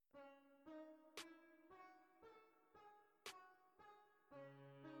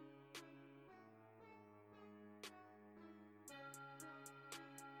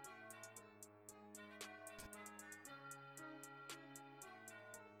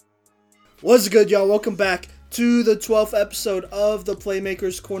What's good, y'all? Welcome back to the 12th episode of the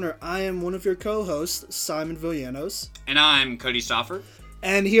Playmakers Corner. I am one of your co-hosts, Simon Villanos. And I'm Cody Stoffer.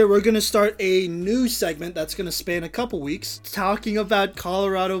 And here we're going to start a new segment that's going to span a couple weeks, talking about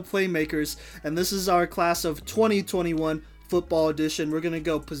Colorado Playmakers. And this is our class of 2021 football edition. We're going to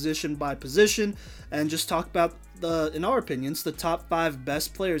go position by position and just talk about in our opinions, the top 5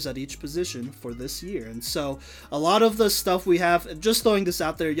 best players at each position for this year. And so a lot of the stuff we have, just throwing this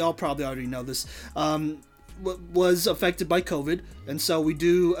out there, y'all probably already know this, was affected by COVID. And so we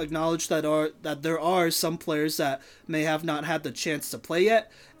do acknowledge that there are some players that may have not had the chance to play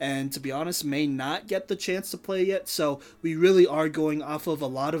yet, and to be honest, may not get the chance to play yet. So we really are going off of a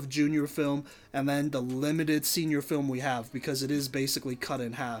lot of junior film and then the limited senior film we have, because it is basically cut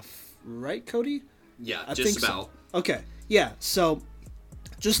in half. Right, Cody? Yeah, I just think about. So. Okay, yeah, so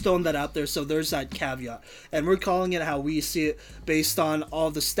just throwing that out there, so there's that caveat. And we're calling it how we see it based on all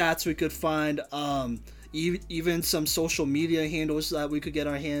the stats we could find, even some social media handles that we could get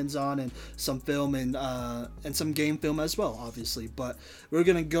our hands on, and some film and some game film as well, obviously. But we're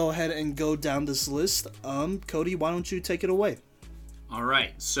going to go ahead and go down this list. Cody, why don't you take it away? All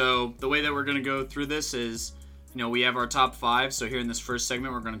right, so the way that we're going to go through this is, we have our top 5. So here in this first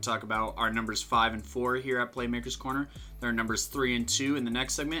segment, we're going to talk about our numbers 5 and 4 here at Playmakers Corner. There are numbers 3 and 2 in the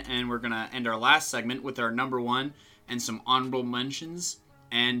next segment, and we're going to end our last segment with our number 1 and some honorable mentions.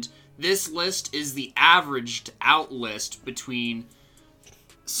 And this list is the averaged out list between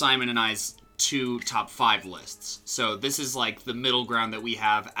Simon and I's 2 top 5 lists. So this is like the middle ground that we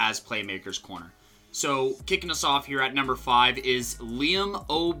have as Playmakers Corner. So kicking us off here at number 5 is Liam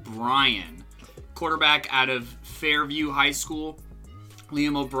O'Brien, quarterback out of Fairview High School.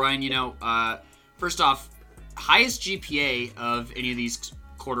 Liam O'Brien, first off, highest GPA of any of these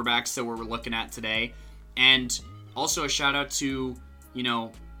quarterbacks that we're looking at today. And also a shout out to,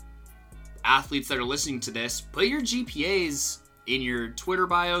 athletes that are listening to this. Put your GPAs in your Twitter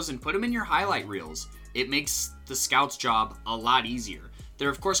bios and put them in your highlight reels. It makes the scout's job a lot easier. They're,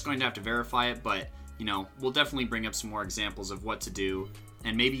 of course, going to have to verify it, but, we'll definitely bring up some more examples of what to do,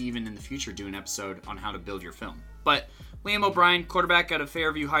 and maybe even in the future do an episode on how to build your film. But Liam O'Brien, quarterback out of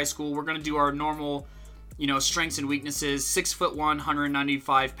Fairview High School. We're going to do our normal, strengths and weaknesses. 6'1",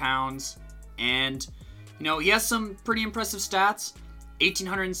 195 pounds. And, he has some pretty impressive stats.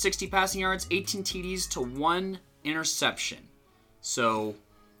 1,860 passing yards, 18 TDs to 1 interception. So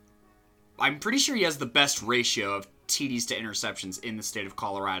I'm pretty sure he has the best ratio of TDs to interceptions in the state of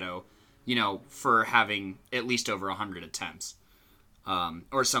Colorado, for having at least over 100 attempts.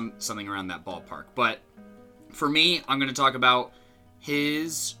 Or something around that ballpark. But for me, I'm going to talk about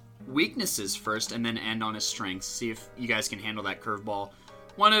his weaknesses first and then end on his strengths. See if you guys can handle that curveball.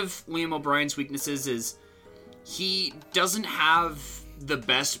 One of Liam O'Brien's weaknesses is he doesn't have the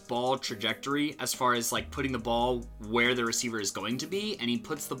best ball trajectory as far as like putting the ball where the receiver is going to be, and he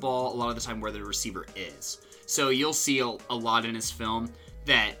puts the ball a lot of the time where the receiver is. So you'll see a lot in his film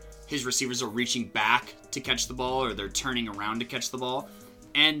that his receivers are reaching back to catch the ball, or they're turning around to catch the ball.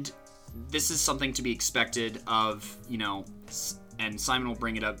 And this is something to be expected of, and Simon will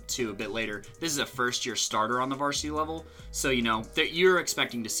bring it up too a bit later. This is a first-year starter on the varsity level, so, you're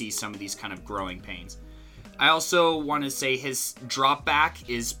expecting to see some of these kind of growing pains. I also want to say his drop back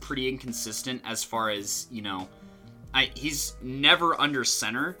is pretty inconsistent as far as, he's never under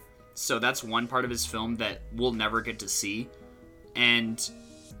center, so that's one part of his film that we'll never get to see. And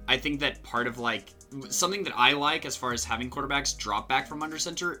I think that part of something that I like as far as having quarterbacks drop back from under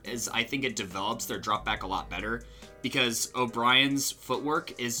center is I think it develops their drop back a lot better, because O'Brien's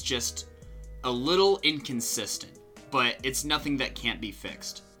footwork is just a little inconsistent, but it's nothing that can't be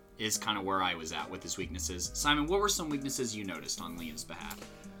fixed, is kind of where I was at with his weaknesses. Simon, what were some weaknesses you noticed on Liam's behalf?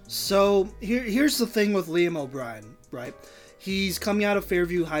 So here's the thing with Liam O'Brien, right? He's coming out of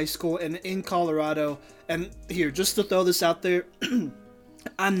Fairview High School and in Colorado, and here, just to throw this out there,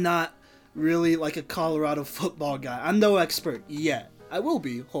 I'm not really like a Colorado football guy. I'm no expert yet. I will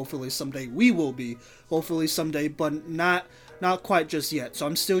be, hopefully someday. We will be, hopefully someday, but not quite just yet. So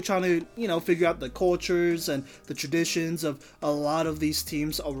I'm still trying to, figure out the cultures and the traditions of a lot of these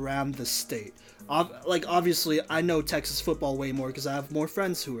teams around the state. Obviously, I know Texas football way more because I have more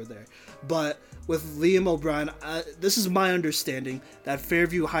friends who are there. But with Liam O'Brien, this is my understanding that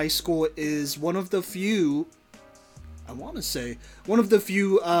Fairview High School is one of the few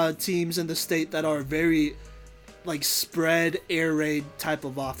teams in the state that are very spread air raid type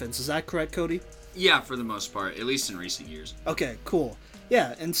of offense. Is that correct, Cody? Yeah, for the most part, at least in recent years. Okay, cool.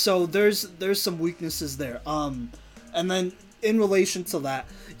 Yeah, and so there's some weaknesses there. And then in relation to that,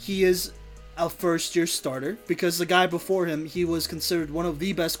 he is a first-year starter, because the guy before him, he was considered one of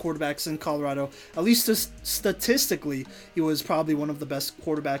the best quarterbacks in Colorado. At least statistically, he was probably one of the best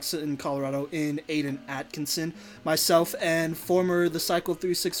quarterbacks in Colorado in Aiden Atkinson. Myself and former The Cycle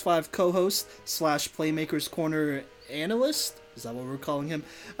 365 co-host / Playmakers Corner analyst, is that what we're calling him?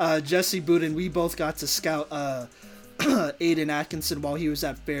 Jesse Budin, we both got to scout Aiden Atkinson while he was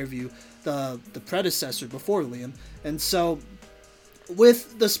at Fairview, the predecessor before Liam. And so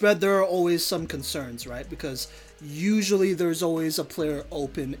with the spread, there are always some concerns, right? Because usually there's always a player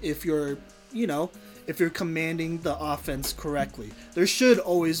open if you're commanding the offense correctly. There should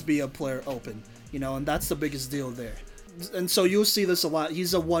always be a player open, and that's the biggest deal there. And so you'll see this a lot.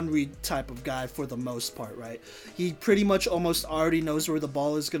 He's a one-read type of guy for the most part, right? He pretty much almost already knows where the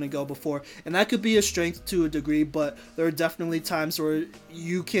ball is going to go before, and that could be a strength to a degree, but there are definitely times where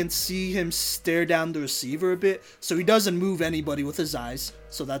you can see him stare down the receiver a bit, so he doesn't move anybody with his eyes,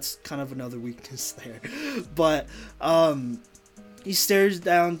 so that's kind of another weakness there. But he stares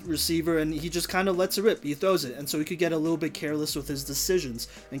down receiver and he just kind of lets it rip. He throws it, and so he could get a little bit careless with his decisions.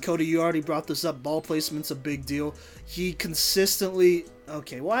 And Cody, you already brought this up. Ball placement's a big deal. He consistently, I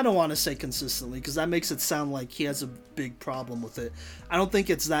don't want to say consistently because that makes it sound like he has a big problem with it. I don't think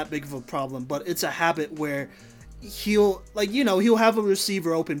it's that big of a problem, but it's a habit where he'll have a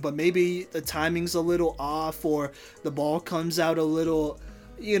receiver open, but maybe the timing's a little off, or the ball comes out a little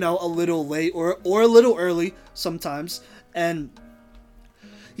late or a little early sometimes, and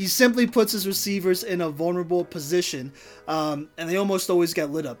he simply puts his receivers in a vulnerable position, and they almost always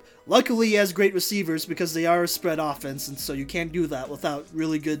get lit up. Luckily, he has great receivers because they are a spread offense, and so you can't do that without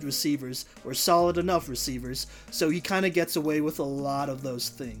really good receivers or solid enough receivers. So he kind of gets away with a lot of those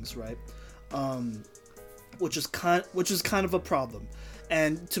things, right? Which is kind of a problem.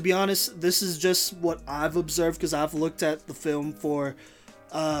 And to be honest, this is just what I've observed because I've looked at the film for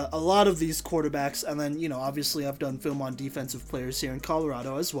a lot of these quarterbacks, and then obviously I've done film on defensive players here in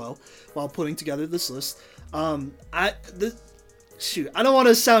Colorado as well while putting together this list. I don't want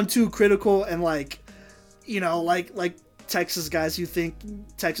to sound too critical and like Texas guys who think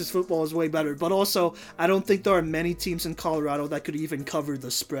Texas football is way better, but also I don't think there are many teams in Colorado that could even cover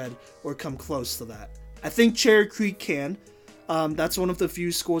the spread or come close to that. I think Cherry Creek can. That's one of the few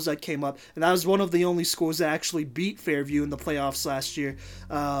schools that came up, and that was one of the only schools that actually beat Fairview in the playoffs last year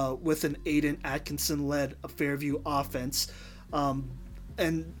with an Aiden Atkinson-led Fairview offense.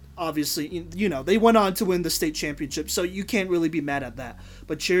 And obviously, they went on to win the state championship, so you can't really be mad at that.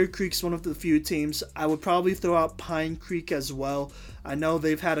 But Cherry Creek's one of the few teams. I would probably throw out Pine Creek as well. I know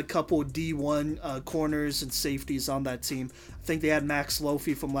they've had a couple D1 corners and safeties on that team. I think they had Max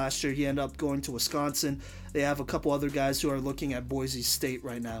Lofi from last year. He ended up going to Wisconsin. They have a couple other guys who are looking at Boise State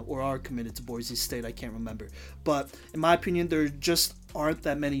right now, or are committed to Boise State. I can't remember. But in my opinion, there just aren't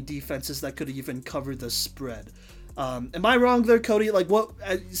that many defenses that could even cover the spread. Am I wrong there, Cody?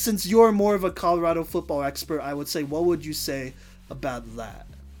 Since you're more of a Colorado football expert, I would say, what would you say about that?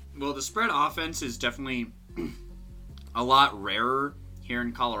 Well, the spread offense is definitely a lot rarer here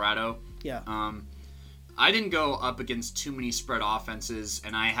in Colorado. Yeah. I didn't go up against too many spread offenses,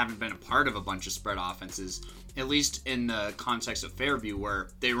 and I haven't been a part of a bunch of spread offenses, at least in the context of Fairview, where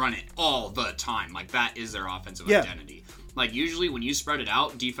they run it all the time. Like, that is their offensive identity. Like, usually when you spread it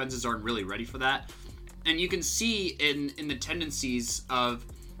out, defenses aren't really ready for that. And you can see in the tendencies of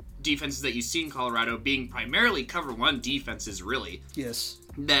defenses that you see in Colorado being primarily cover one defenses, really. Yes.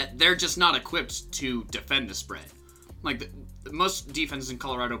 That they're just not equipped to defend the spread. Like, most defenses in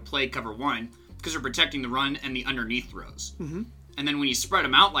Colorado play cover one because they're protecting the run and the underneath throws. Mm-hmm. And then when you spread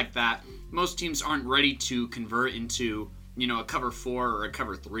them out like that, most teams aren't ready to convert into, a cover 4 or a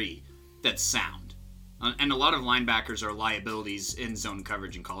cover 3 that's sound. And a lot of linebackers are liabilities in zone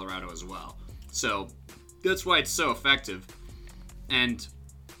coverage in Colorado as well. So that's why it's so effective. And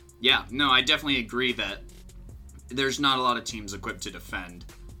I definitely agree that there's not a lot of teams equipped to defend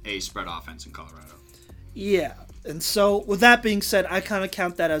a spread offense in Colorado. Yeah. And so with that being said, I kind of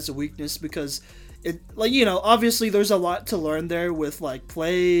count that as a weakness because obviously there's a lot to learn there with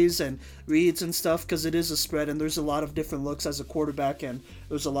plays and reads and stuff because it is a spread and there's a lot of different looks as a quarterback and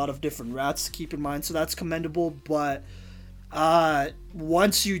there's a lot of different routes to keep in mind. So that's commendable, but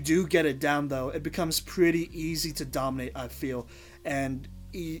once you do get it down, though, it becomes pretty easy to dominate, I feel. And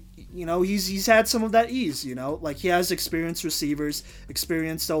he's had some of that ease, he has experienced receivers,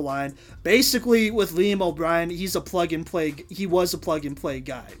 experienced O-line. Basically, with Liam O'Brien, he was a plug-and-play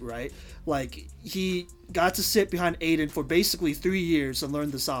guy, right? He got to sit behind Aiden for basically 3 years and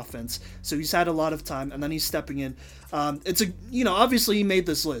learn this offense. So he's had a lot of time, and then he's stepping in. Obviously he made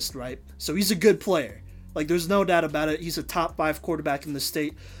this list, right? So he's a good player. There's no doubt about it. He's a top 5 quarterback in the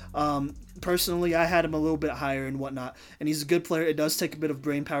state. personally, I had him a little bit higher and whatnot, and he's a good player. It does take a bit of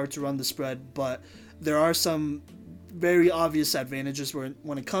brain power to run the spread, but there are some very obvious advantages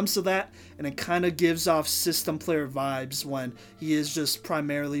when it comes to that, and it kind of gives off system player vibes when he is just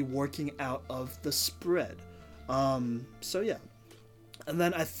primarily working out of the spread. So yeah. And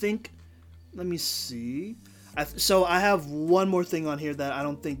then I think, let me see. So I have one more thing on here that I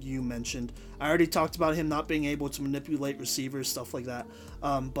don't think you mentioned. I already talked about him not being able to manipulate receivers, stuff like that.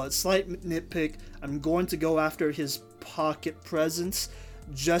 But slight nitpick, I'm going to go after his pocket presence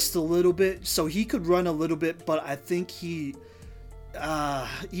just a little bit. So he could run a little bit, but I think he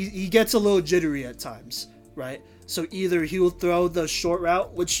gets a little jittery at times, right? So either he will throw the short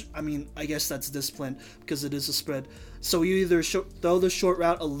route, which, I mean, I guess that's discipline because it is a spread. So you either throw the short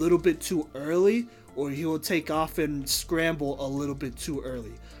route a little bit too early, or he will take off and scramble a little bit too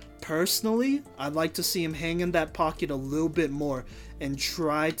early. Personally, I'd like to see him hang in that pocket a little bit more and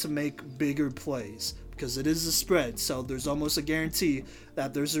try to make bigger plays, because it is a spread, so there's almost a guarantee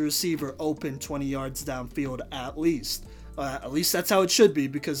that there's a receiver open 20 yards downfield at least. At least that's how it should be,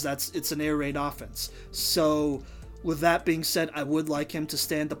 because it's an air raid offense. So with that being said, I would like him to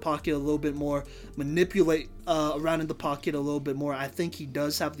stay in the pocket a little bit more, manipulate around in the pocket a little bit more. I think he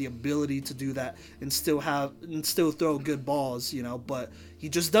does have the ability to do that and still throw good balls, but he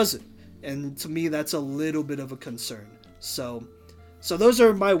just doesn't. And to me, that's a little bit of a concern. So those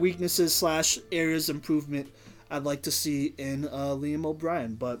are my weaknesses / areas improvement I'd like to see in Liam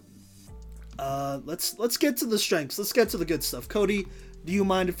O'Brien. But let's get to the strengths. Let's get to the good stuff. Cody, do you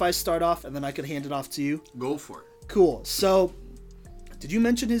mind if I start off and then I could hand it off to you? Go for it. Cool. So, did you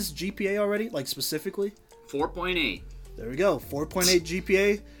mention his GPA already? Like, specifically? 4.8. There we go. 4.8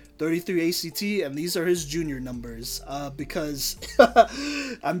 GPA, 33 ACT, and these are his junior numbers. Because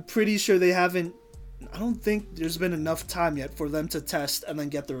I'm pretty sure I don't think there's been enough time yet for them to test and then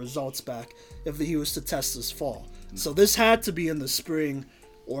get the results back if he was to test this fall. So this had to be in the spring,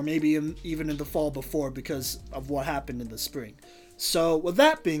 or maybe even in the fall before, because of what happened in the spring. So with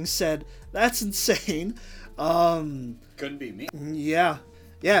that being said, that's insane. Couldn't be me. Yeah.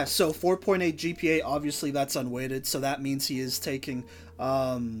 So 4.8 GPA, obviously that's unweighted, so that means he is taking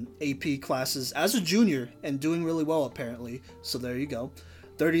AP classes as a junior and doing really well apparently. So there you go.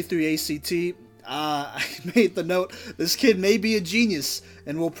 33 ACT. I made the note, this kid may be a genius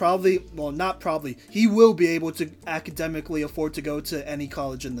and he will be able to academically afford to go to any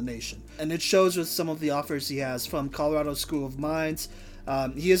college in the nation. And it shows with some of the offers he has from Colorado School of Mines.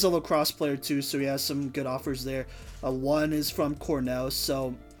 He is a lacrosse player too, so he has some good offers there. One is from Cornell,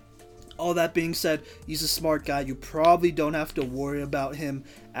 so all that being said, he's a smart guy. You probably don't have to worry about him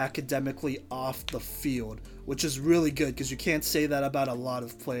academically off the field, which is really good because you can't say that about a lot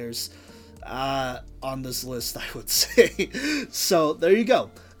of players on this list, I would say. So there you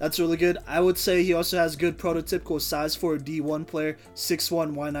go. That's really good. I would say he also has good prototypical size for a D1 player,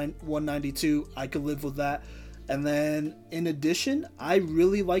 6'1", 192. I could live with that. And then, in addition, I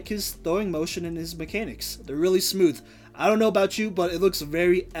really like his throwing motion and his mechanics. They're really smooth. I don't know about you, but it looks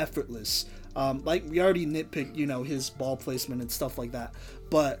very effortless. Like, we already nitpicked, his ball placement and stuff like that.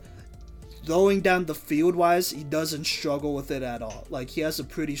 But going down the field-wise, he doesn't struggle with it at all. Like, he has a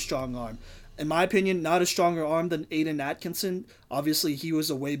pretty strong arm. In my opinion, not a stronger arm than Aiden Atkinson. Obviously, he was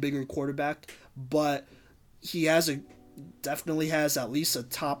a way bigger quarterback. But he definitely has at least a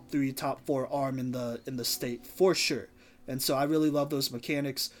top 3, top 4 arm in the state for sure. And so I really love those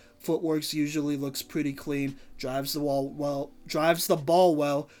mechanics. Footwork usually looks pretty clean. Drives the ball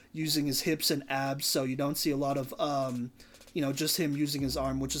well using his hips and abs. So you don't see a lot of just him using his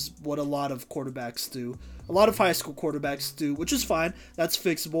arm, which is what a lot of quarterbacks do. A lot of high school quarterbacks do, which is fine. That's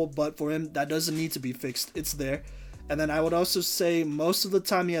fixable, but for him that doesn't need to be fixed. It's there. And then I would also say most of the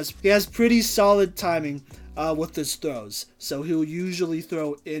time he has pretty solid timing with his throws. So he'll usually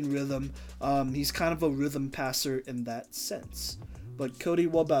throw in rhythm. He's kind of a rhythm passer in that sense. But Cody,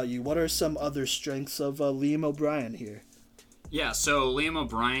 what about you? What are some other strengths of Liam O'Brien here? Yeah, so Liam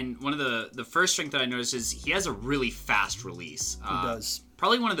O'Brien, one of the first strength that I noticed is he has a really fast release. He does.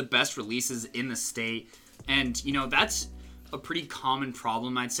 Probably one of the best releases in the state. And, that's a pretty common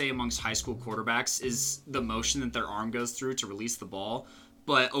problem, I'd say, amongst high school quarterbacks is the motion that their arm goes through to release the ball.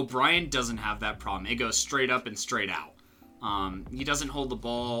 But O'Brien doesn't have that problem. It goes straight up and straight out. He doesn't hold the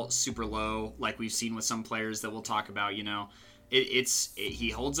ball super low like we've seen with some players that we'll talk about, He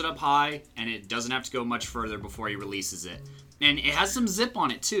holds it up high, and it doesn't have to go much further before he releases it. And it has some zip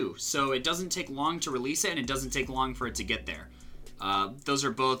on it, too. So it doesn't take long to release it, and it doesn't take long for it to get there. Those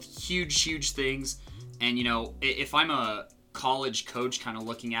are both huge, huge things. And, if I'm a college coach kind of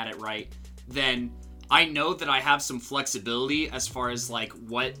looking at it right, then I know that I have some flexibility as far as, like,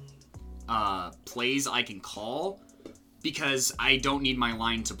 what plays I can call because I don't need my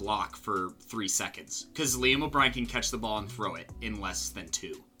line to block for 3 seconds. Because Liam O'Brien can catch the ball and throw it in less than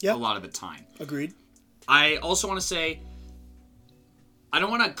 2 a lot of the time. Agreed. I also want to say, I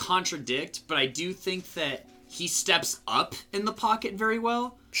don't want to contradict, but I do think that he steps up in the pocket very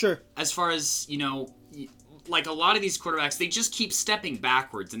well. Sure. As far as, like a lot of these quarterbacks, they just keep stepping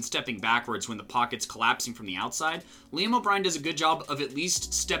backwards when the pocket's collapsing from the outside. Liam O'Brien does a good job of at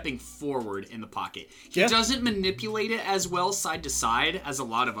least stepping forward in the pocket. He doesn't manipulate it as well side to side as a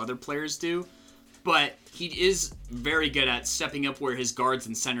lot of other players do, but he is very good at stepping up where his guards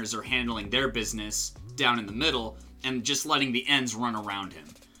and centers are handling their business down in the middle and just letting the ends run around him.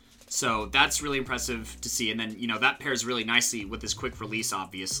 So that's really impressive to see. And then, that pairs really nicely with his quick release,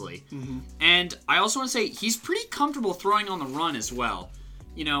 obviously. Mm-hmm. And I also want to say he's pretty comfortable throwing on the run as well.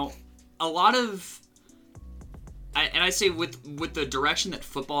 A lot of... And I say with the direction that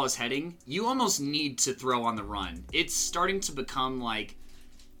football is heading, you almost need to throw on the run. It's starting to become,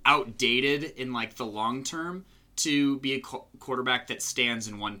 outdated in, the long term to be a quarterback that stands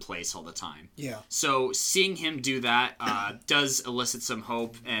in one place all the time. Yeah. So seeing him do that does elicit some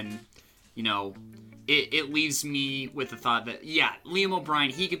hope, and it leaves me with the thought that Liam O'Brien,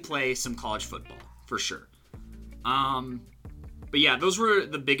 he could play some college football for sure. But yeah, those were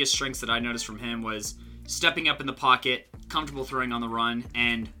the biggest strengths that I noticed from him, was stepping up in the pocket, comfortable throwing on the run,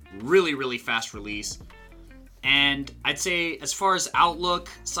 and really, really fast release. And I'd say as far as outlook,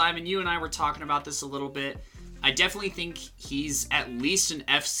 Simon, you and I were talking about this a little bit. I definitely think he's at least an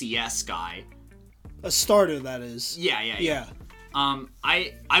FCS guy. A starter, that is. Yeah.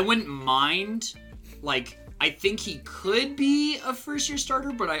 I wouldn't mind, I think he could be a first-year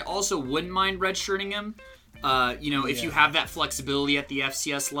starter, but I also wouldn't mind redshirting him, if you have that flexibility at the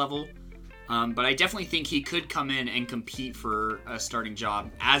FCS level. But I definitely think he could come in and compete for a starting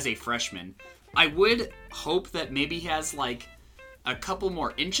job as a freshman. I would hope that maybe he has, a couple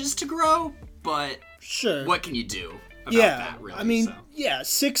more inches to grow, but... Sure. What can you do about that, really? I mean,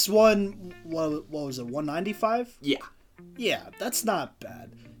 6'1", what was it, 195? Yeah. Yeah, that's not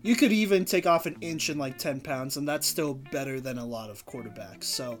bad. You could even take off an inch and 10 pounds, and that's still better than a lot of quarterbacks.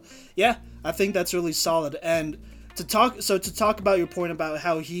 So, yeah, I think that's really solid. And to talk about your point about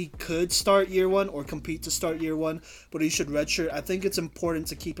how he could start year one or compete to start year one, but he should redshirt, I think it's important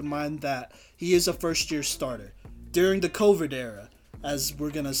to keep in mind that he is a first-year starter during the COVID era, as we're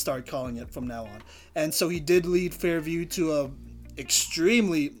going to start calling it from now on. And so he did lead Fairview to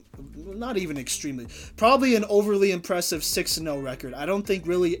probably an overly impressive 6-0 record. I don't think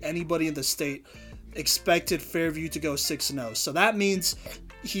really anybody in the state expected Fairview to go 6-0. So that means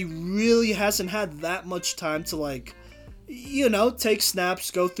he really hasn't had that much time to take snaps,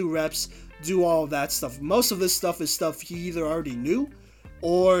 go through reps, do all of that stuff. Most of this stuff is stuff he either already knew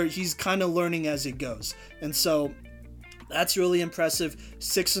or he's kind of learning as it goes. And so that's really impressive.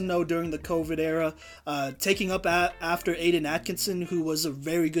 6-0 during the COVID era. Taking up after Aiden Atkinson, who was a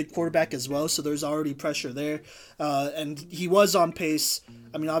very good quarterback as well, so there's already pressure there. And he was on pace.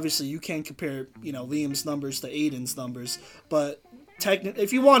 I mean, obviously, you can't compare, Liam's numbers to Aiden's numbers, but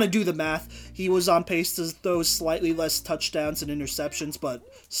if you want to do the math, he was on pace to throw slightly less touchdowns and interceptions, but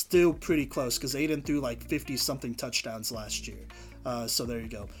still pretty close, because Aiden threw 50-something touchdowns last year. So there you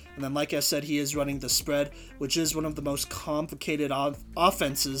go. And then, like I said, he is running the spread, which is one of the most complicated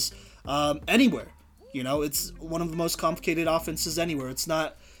offenses anywhere. It's one of the most complicated offenses anywhere. It's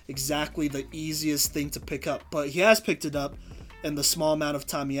not exactly the easiest thing to pick up, but he has picked it up in the small amount of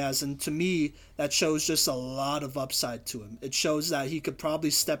time he has. And to me, that shows just a lot of upside to him. It shows that he could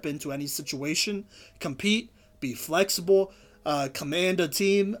probably step into any situation, compete, be flexible, command a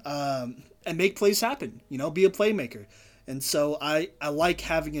team, and make plays happen. Be a playmaker. And so I like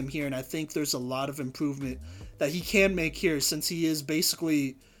having him here, and I think there's a lot of improvement that he can make here, since he is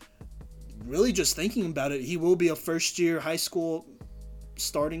basically, really just thinking about it, he will be a first-year high school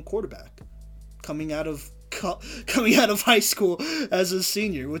starting quarterback coming out of high school as a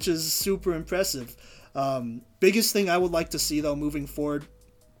senior, which is super impressive. Biggest thing I would like to see, though, moving forward,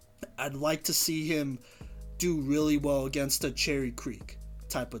 I'd like to see him do really well against a Cherry Creek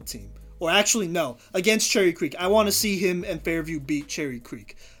type of team. Or actually, no, against Cherry Creek. I want to see him and Fairview beat Cherry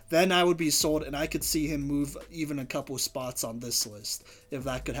Creek. Then I would be sold, and I could see him move even a couple spots on this list, if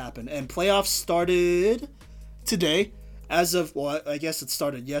that could happen. And playoffs started today, I guess it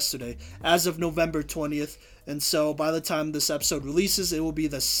started yesterday, as of November 20th. And so by the time this episode releases, it will be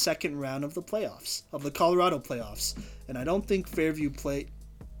the second round of the playoffs, of the Colorado playoffs. And I don't think Fairview played...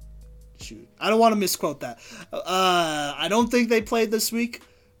 Shoot, I don't want to misquote that. I don't think they played this week.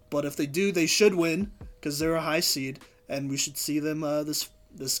 But if they do, they should win, because they're a high seed, and we should see them this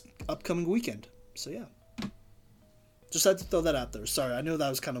this upcoming weekend. So yeah, just had to throw that out there. Sorry, I know that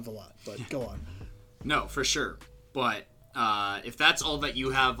was kind of a lot, but go on. No, for sure. But if that's all that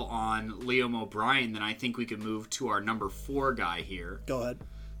you have on Liam O'Brien, then I think we could move to our number 4 guy here. Go ahead.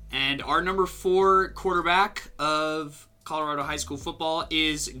 And our number 4 quarterback of Colorado high school football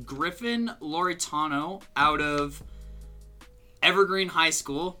is Griffin Loretano out of Evergreen High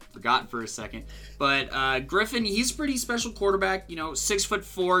School. Forgot for a second. But Griffin, he's a pretty special quarterback.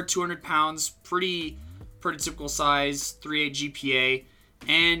 6'4", 200 pounds, pretty typical size, 3.8 GPA.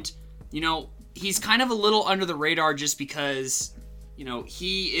 And, he's kind of a little under the radar just because,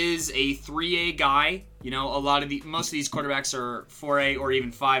 he is a 3A guy. Most of these quarterbacks are 4A or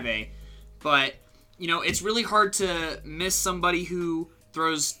even 5A. But, it's really hard to miss somebody who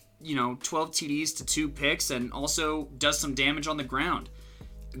throws 12 TDs to 2 picks and also does some damage on the ground.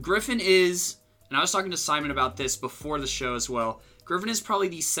 Griffin is, and I was talking to Simon about this before the show as well, Griffin is probably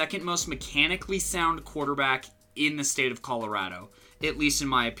the second most mechanically sound quarterback in the state of Colorado, at least in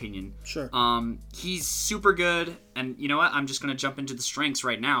my opinion. Sure. He's super good, and you know what? I'm just going to jump into the strengths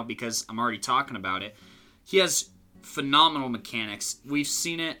right now because I'm already talking about it. He has phenomenal mechanics. We've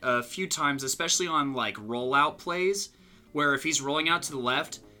seen it a few times, especially on rollout plays, where if he's rolling out to the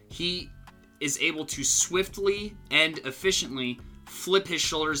left, he is able to swiftly and efficiently flip his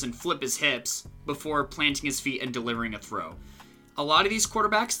shoulders and flip his hips before planting his feet and delivering a throw. A lot of these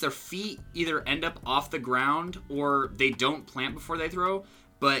quarterbacks, their feet either end up off the ground or they don't plant before they throw,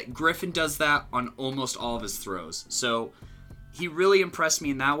 but Griffin does that on almost all of his throws. So he really impressed me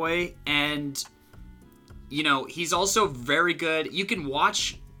in that way, and he's also very good. You can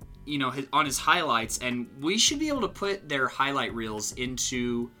watch on his highlights, and we should be able to put their highlight reels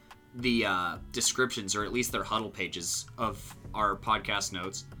into the descriptions, or at least their huddle pages of our podcast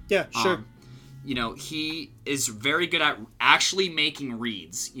notes. Yeah, sure. He is very good at actually making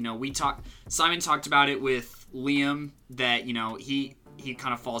reads. Simon talked about it with Liam that, he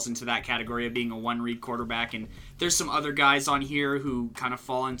kind of falls into that category of being a one-read quarterback, and there's some other guys on here who kind of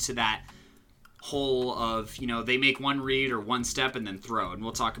fall into that whole of, they make one read or one step and then throw, and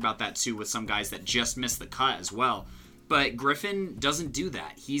we'll talk about that too with some guys that just miss the cut as well. But Griffin doesn't do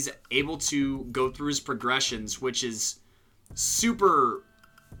that. He's able to go through his progressions, which is super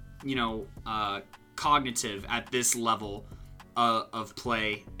cognitive at this level of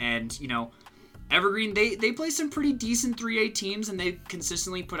play. And Evergreen, they play some pretty decent 3A teams, and they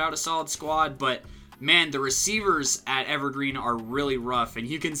consistently put out a solid squad, but man, the receivers at Evergreen are really rough, and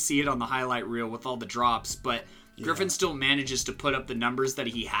you can see it on the highlight reel with all the drops, but yeah. Griffin still manages to put up the numbers that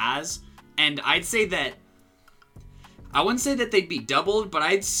he has, and I wouldn't say that they'd be doubled, but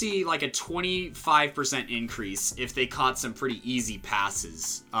I'd see a 25% increase if they caught some pretty easy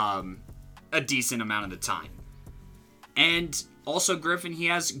passes a decent amount of the time. And also Griffin, he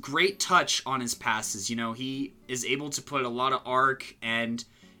has great touch on his passes. He is able to put a lot of arc, and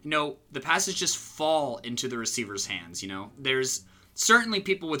the passes just fall into the receiver's hands. There's certainly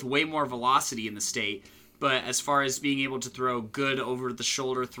people with way more velocity in the state, but as far as being able to throw good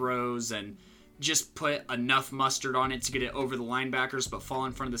over-the-shoulder throws and just put enough mustard on it to get it over the linebackers but fall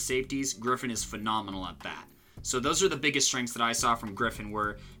in front of the safeties, Griffin is phenomenal at that. So those are the biggest strengths that I saw from Griffin,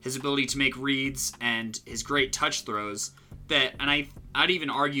 were his ability to make reads and his great touch throws. And I'd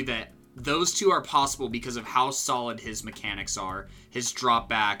even argue that those two are possible because of how solid his mechanics are, his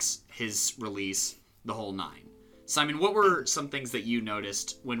dropbacks, his release, the whole nine. Simon, what were some things that you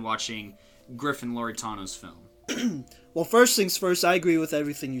noticed when watching Griffin Loretano's film? Well, first things first, I agree with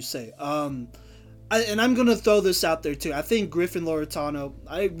everything you say. And I'm gonna throw this out there too. I think Griffin Loretano.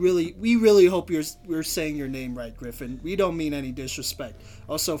 We really hope we're saying your name right, Griffin. We don't mean any disrespect.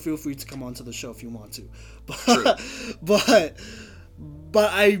 Also, feel free to come onto the show if you want to. But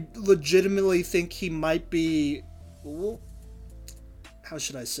I legitimately think he might be. How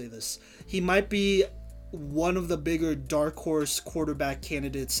should I say this? He might be one of the bigger dark horse quarterback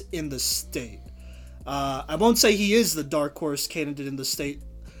candidates in the state. I won't say he is the dark horse candidate in the state.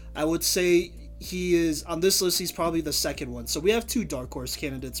 I would say he is, on this list, he's probably the second one. So we have two dark horse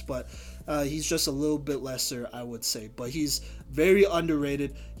candidates, but he's just a little bit lesser, I would say. But he's very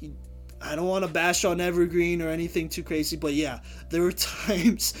underrated. I don't want to bash on Evergreen or anything too crazy, but yeah, there were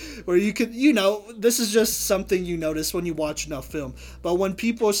times where you could, this is just something you notice when you watch enough film. But when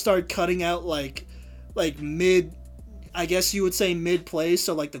people start cutting out like mid, I guess you would say mid-play,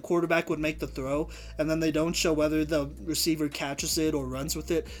 so the quarterback would make the throw, and then they don't show whether the receiver catches it or runs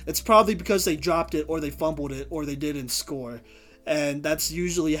with it, it's probably because they dropped it or they fumbled it or they didn't score. And that's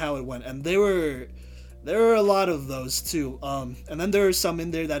usually how it went. And there were There are a lot of those too. And then there are some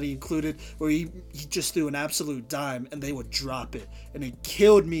in there that he included where he just threw an absolute dime and they would drop it. And it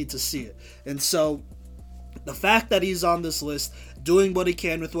killed me to see it. And so the fact that he's on this list, doing what he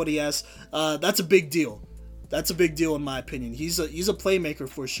can with what he has, that's a big deal. That's a big deal in my opinion. He's a playmaker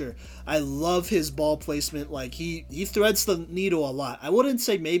for sure. I love his ball placement. Like he threads the needle a lot. I wouldn't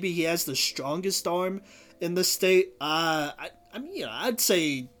say maybe he has the strongest arm in the state. I mean, you know, I'd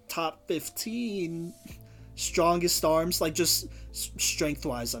say top 15 strongest arms, like just strength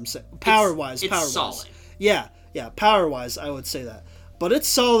wise. I'm saying power wise. Solid. Yeah, power wise, I would say that. But it's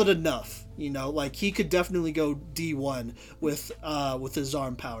solid enough. You know, like he could definitely go D1 with his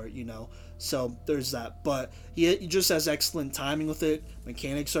arm power. You know. So there's that, but he just has excellent timing with it.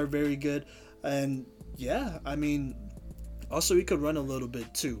 Mechanics are very good, and yeah, I mean, also he could run a little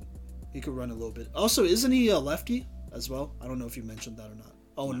bit too. He could run a little bit. Also, isn't he a lefty as well? I don't know if you mentioned that or not.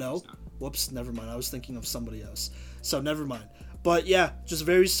 Oh no. Whoops, never mind. I was thinking of somebody else. So never mind. But yeah, just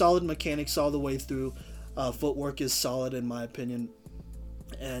very solid mechanics all the way through. Footwork is solid in my opinion.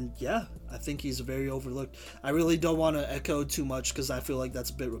 And yeah, I think he's very overlooked. I really don't want to echo too much because I feel like that's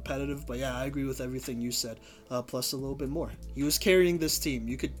a bit repetitive. But yeah, I agree with everything you said. Plus a little bit more. He was carrying this team.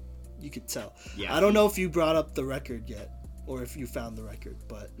 You could tell. Yeah. I don't know if you brought up the record yet, or if you found the record,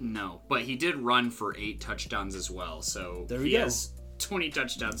 but no. But he did run for 8 touchdowns as well. So there he has 20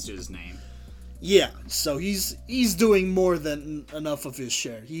 touchdowns to his name. Yeah, so he's doing more than enough of his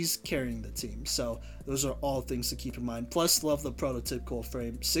share. He's carrying the team. So those are all things to keep in mind. Plus, love the prototypical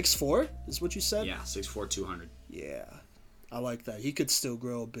frame. 6'4" is what you said? Yeah, 6'4", 200. Yeah, I like that. He could still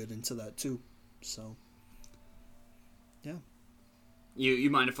grow a bit into that too. So, yeah. You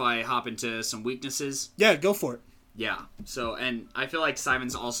mind if I hop into some weaknesses? Yeah, go for it. Yeah, so, and I feel like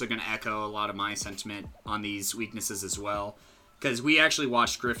Simon's also going to echo a lot of my sentiment on these weaknesses as well. Because we actually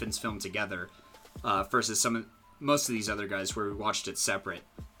watched Griffin's film together. Versus most of these other guys where we watched it separate.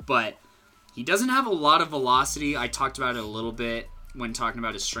 But he doesn't have a lot of velocity. I talked about it a little bit when talking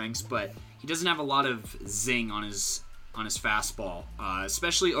about his strengths, but he doesn't have a lot of zing on his fastball.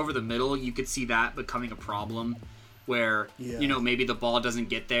 Especially over the middle, you could see that becoming a problem where, you know, maybe the ball doesn't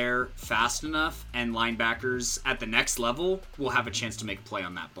get there fast enough and linebackers at the next level will have a chance to make a play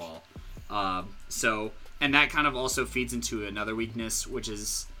on that ball. And that kind of also feeds into another weakness, which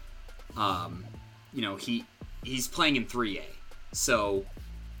is... you know, he's playing in 3A. So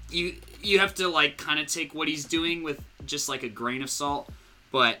you have to like kind of take what he's doing with just like a grain of salt.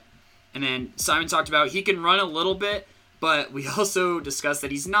 And then Simon talked about he can run a little bit, but we also discussed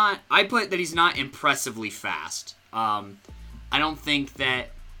that he's not impressively fast. I don't think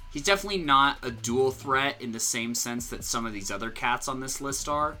that he's definitely not a dual threat in the same sense that some of these other cats on this list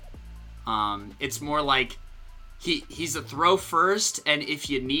are. It's more like He's a throw first, and if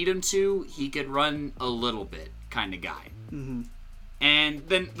you need him to, he could run a little bit kind of guy. Mm-hmm. And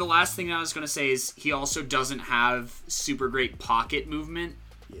then the last thing I was going to say is he also doesn't have super great pocket movement.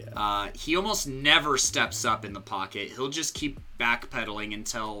 Yeah. He almost never steps up in the pocket. He'll just keep backpedaling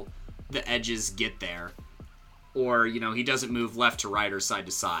until the edges get there. Or, you know, he doesn't move left to right or side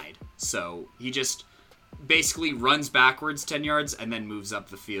to side. So he just basically runs backwards 10 yards and then moves up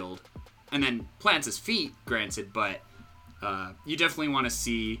the field. And then plants his feet, granted, but you definitely want to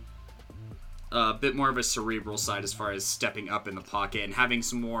see a bit more of a cerebral side as far as stepping up in the pocket and having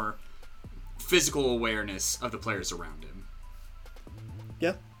some more physical awareness of the players around him.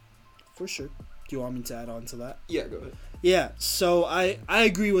 Yeah, for sure. Do you want me to add on to that? Yeah, go ahead. Yeah, so I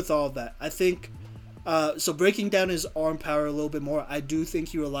agree with all of that. I think, so breaking down his arm power a little bit more, I do think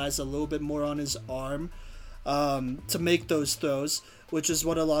he relies a little bit more on his arm to make those throws, which is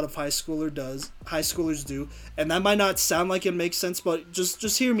what a lot of high schoolers do. And that might not sound like it makes sense, but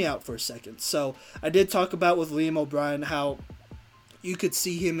just hear me out for a second. So I did talk about with Liam O'Brien how you could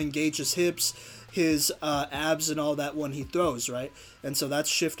see him engage his hips, his abs and all that when he throws, right? And so that's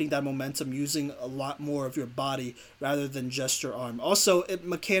shifting that momentum, using a lot more of your body rather than just your arm. Also,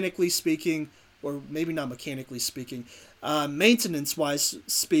 mechanically speaking, or maybe not mechanically speaking, maintenance-wise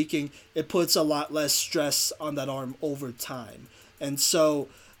speaking, it puts a lot less stress on that arm over time. And so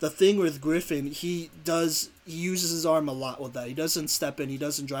the thing with Griffin, he uses his arm a lot with that. He doesn't step in, he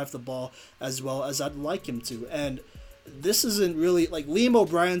doesn't drive the ball as well as I'd like him to. And this isn't really, like, Liam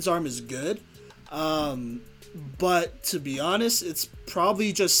O'Brien's arm is good, but to be honest, it's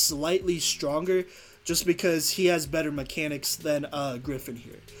probably just slightly stronger just because he has better mechanics than Griffin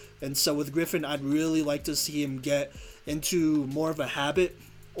here. And so with Griffin, I'd really like to see him get into more of a habit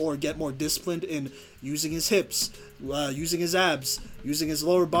or get more disciplined in using his hips, using his abs, using his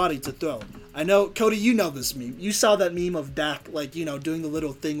lower body to throw. I know, Cody, you know this meme. You saw that meme of Dak, like, doing the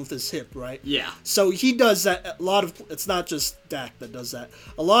little thing with his hip, right? Yeah. So he does that. It's not just Dak that does that.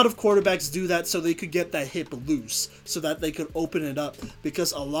 A lot of quarterbacks do that so they could get that hip loose, so that they could open it up,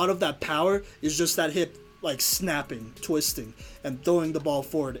 because a lot of that power is just that hip, like, snapping, twisting, and throwing the ball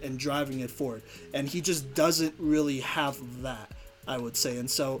forward and driving it forward. And he just doesn't really have that, I would say. And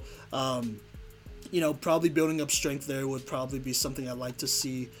so, probably building up strength there would probably be something I'd like to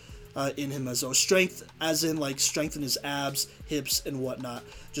see in him as well. Strength, as in, like, strengthen his abs, hips, and whatnot.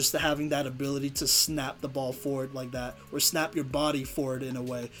 Just having that ability to snap the ball forward like that, or snap your body forward in a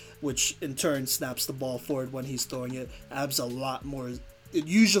way, which in turn snaps the ball forward when he's throwing it. It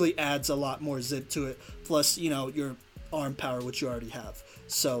usually adds a lot more zip to it, plus, your arm power, which you already have.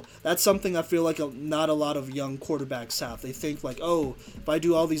 So that's something I feel like not a lot of young quarterbacks have. They think like, oh, if I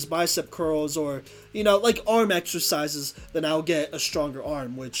do all these bicep curls or, like arm exercises, then I'll get a stronger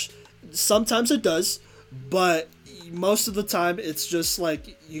arm, which sometimes it does, but most of the time it's just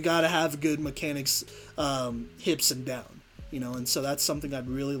like you got to have good mechanics, hips and down, and so that's something I'd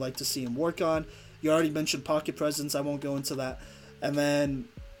really like to see him work on. You already mentioned pocket presence. I won't go into that. And then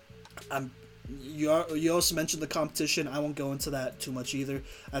you also mentioned the competition. I won't go into that too much either.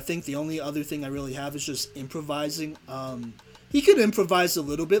 I think the only other thing I really have is just improvising. He could improvise a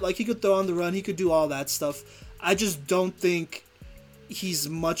little bit. Like, he could throw on the run. He could do all that stuff. I just don't think he's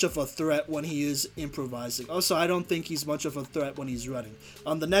much of a threat when he is improvising. Also, I don't think he's much of a threat when he's running.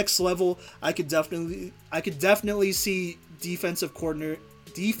 On the next level, I could definitely see defensive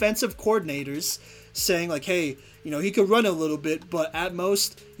coordinators saying like, hey, he could run a little bit, but at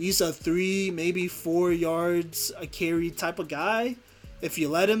most he's a 3, maybe 4 yards a carry type of guy if you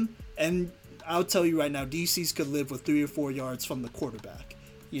let him. And I'll tell you right now, DCs could live with 3 or 4 yards from the quarterback,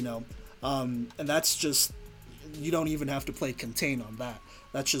 and that's just, you don't even have to play contain on that.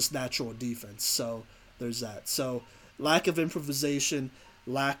 That's just natural defense. So there's that. So lack of improvisation,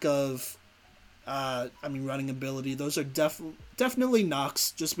 lack of running ability, those are definitely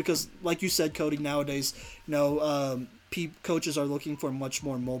knocks, just because, like you said, Cody, nowadays, coaches are looking for much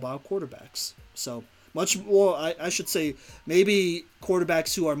more mobile quarterbacks. So much more, I should say, maybe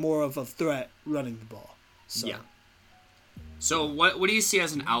quarterbacks who are more of a threat running the ball. So. Yeah. So what do you see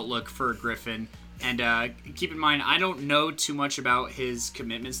as an outlook for Griffin? And keep in mind, I don't know too much about his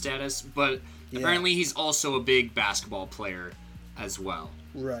commitment status, but apparently he's also a big basketball player as well.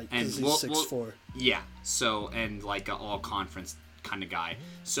 Right, because he's 6'4". Yeah, so, and like an all-conference kind of guy.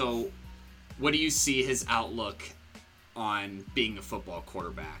 So, what do you see his outlook on being a football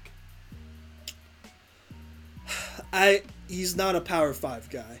quarterback? He's not a Power 5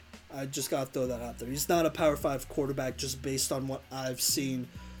 guy. I just got to throw that out there. He's not a Power 5 quarterback just based on what I've seen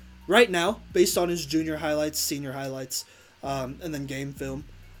right now, based on his junior highlights, senior highlights, and then game film.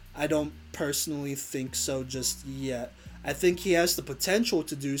 I don't personally think so just yet. I think he has the potential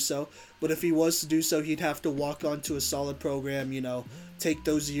to do so, but if he was to do so, he'd have to walk onto a solid program, take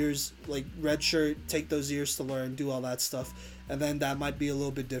those years, like redshirt, take those years to learn, do all that stuff, and then that might be a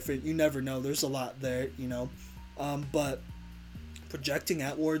little bit different. You never know. There's a lot there, but projecting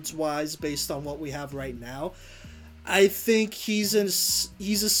outwards-wise, based on what we have right now, I think he's a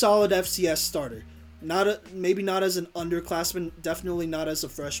solid FCS starter. Maybe not as an underclassman, definitely not as a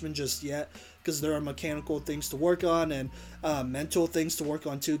freshman just yet, because there are mechanical things to work on and mental things to work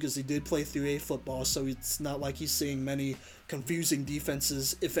on too, because he did play 3A football, so it's not like he's seeing many confusing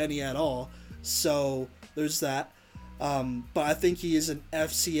defenses, if any at all. So there's that. But I think he is an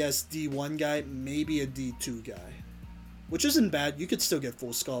FCS D1 guy, maybe a D2 guy, which isn't bad. You could still get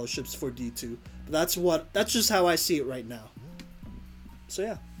full scholarships for D2, but that's just how I see it right now. So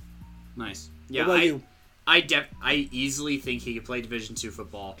yeah. Nice. Yeah, what about you? I easily think he could play Division II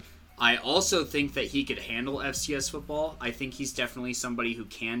football. I also think that he could handle FCS football. I think he's definitely somebody who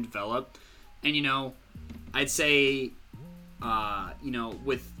can develop. And, I'd say,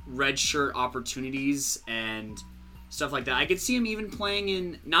 with redshirt opportunities and stuff like that, I could see him even playing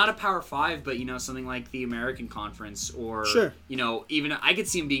in, not a Power 5, but, something like the American Conference or, sure. Even I could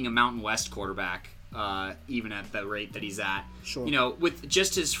see him being a Mountain West quarterback, even at the rate that he's at. Sure. With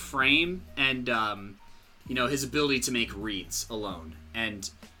just his frame and, his ability to make reads alone. And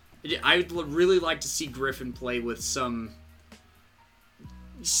I'd really like to see Griffin play with some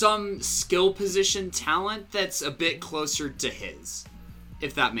skill position talent that's a bit closer to his,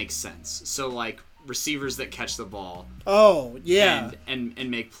 if that makes sense. So, like, receivers that catch the ball. Oh, yeah. And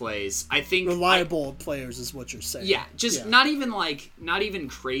make plays. I think reliable players is what you're saying. Yeah, not even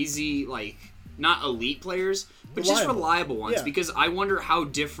crazy, like, not elite players, but just reliable ones. Yeah. Because I wonder how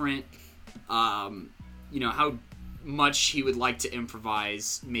different, how much he would like to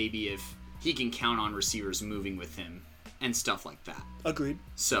improvise, maybe if he can count on receivers moving with him and stuff like that. Agreed.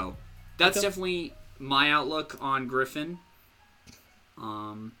 So that's definitely my outlook on Griffin.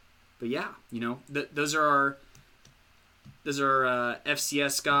 But yeah, those are our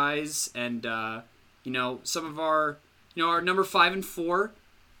FCS guys, and some of our our number 5 and 4.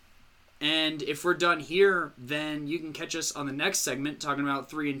 And if we're done here, then you can catch us on the next segment talking about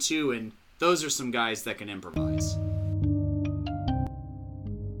 3 and 2, and those are some guys that can improvise.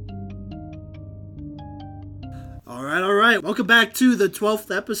 All right. Welcome back to the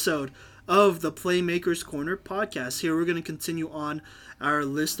 12th episode of the Playmakers Corner podcast. Here we're going to continue on our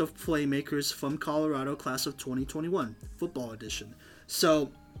list of playmakers from Colorado, class of 2021, football edition.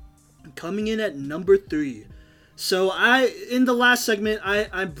 So, coming in at number 3. So, in the last segment,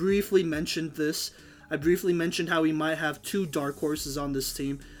 I briefly mentioned this. I briefly mentioned how we might have 2 dark horses on this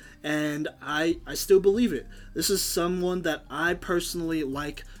team, and I still believe it. This is someone that I personally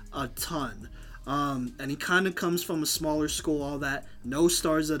like a ton. And he kind of comes from a smaller school, all that, no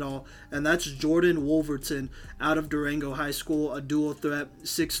stars at all, and that's Jordan Wolverton out of Durango High School, a dual threat,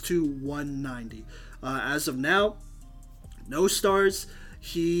 6'2", 190. As of now, no stars.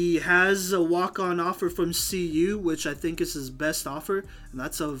 He has a walk-on offer from CU, which I think is his best offer, and I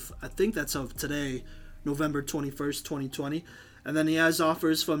think that's of today, November 21st, 2020. And then he has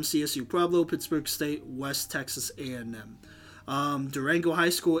offers from CSU Pueblo, Pittsburgh State, West Texas A&M. Durango High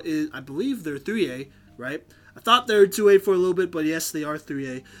School is, I believe they're 3A, right? I thought they were 2A for a little bit, but yes, they are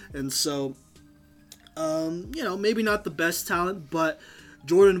 3A. And so, maybe not the best talent, but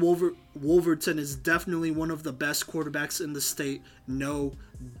Jordan Wolverton is definitely one of the best quarterbacks in the state, no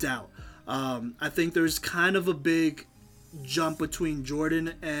doubt. I think there's kind of a big jump between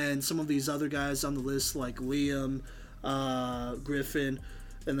Jordan and some of these other guys on the list, like Liam, Griffin,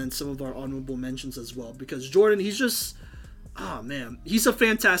 and then some of our honorable mentions as well. Because Jordan, he's just... Oh, man. He's a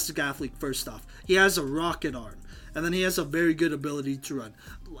fantastic athlete, first off. He has a rocket arm. And then he has a very good ability to run.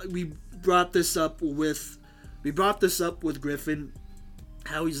 We brought this up with Griffin.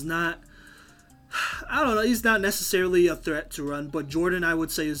 How he's not... I don't know. He's not necessarily a threat to run. But Jordan, I would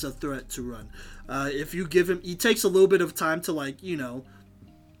say, is a threat to run. If you give him... He takes a little bit of time to, I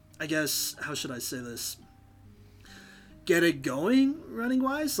guess... How should I say this? Get it going running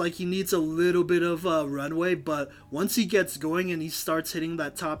wise. Like, he needs a little bit of runway, but once he gets going and he starts hitting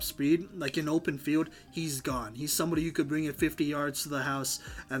that top speed, like in open field, he's gone. He's somebody who could bring it 50 yards to the house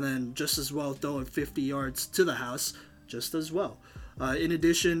and then just as well throw it 50 yards to the house just as well. In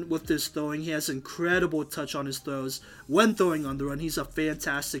addition, with this throwing, he has incredible touch on his throws when throwing on the run. He's a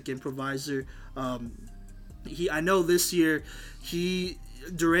fantastic improviser. I know this year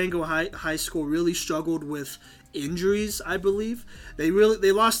Durango High School really struggled with injuries, I believe. They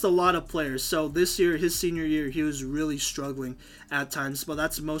lost a lot of players. So this year, his senior year, he was really struggling at times, but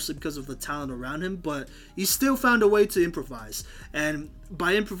that's mostly because of the talent around him. But he still found a way to improvise. And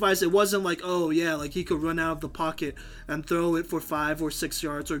by improvise, it wasn't like, like he could run out of the pocket and throw it for 5 or 6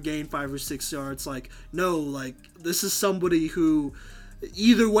 yards or gain 5 or 6 yards. This is somebody who,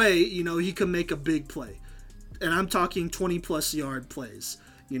 either way, he can make a big play. And I'm talking 20-plus yard plays.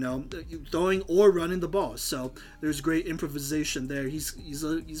 Throwing or running the ball. So there's great improvisation there.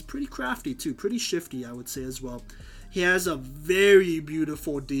 He's pretty crafty too, pretty shifty, I would say as well. He has a very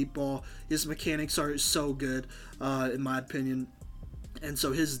beautiful deep ball. His mechanics are so good, in my opinion. And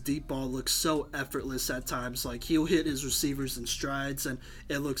so his deep ball looks so effortless at times. Like, he'll hit his receivers in strides, and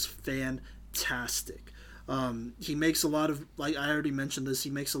it looks fantastic. He makes a lot of, like I already mentioned this, he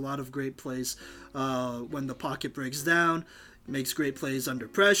makes a lot of great plays when the pocket breaks down. Makes great plays under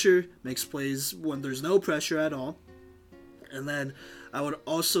pressure, makes plays when there's no pressure at all. And then I would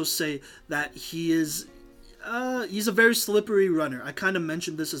also say that he's a very slippery runner. I kind of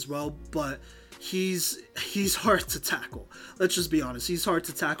mentioned this as well, but he's hard to tackle. Let's just be honest. He's hard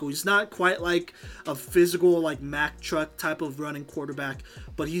to tackle. He's not quite like a physical, like Mack Truck type of running quarterback,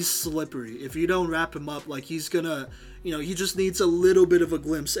 but he's slippery. If you don't wrap him up, like, he's gonna, he just needs a little bit of a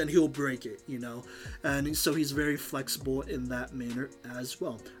glimpse and he'll break it, And so he's very flexible in that manner as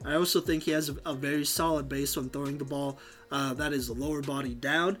well. I also think he has a very solid base when throwing the ball. That is the lower body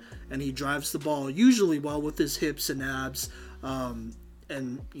down, and he drives the ball usually well with his hips and abs.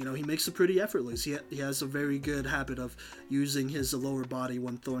 And, he makes it pretty effortless. He has a very good habit of using his lower body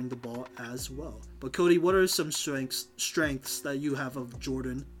when throwing the ball as well. But, Cody, what are some strengths that you have of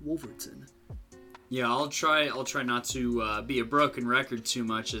Jordan Wolverton? Yeah, I'll try not to be a broken record too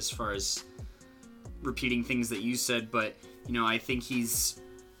much as far as repeating things that you said, but, I think he's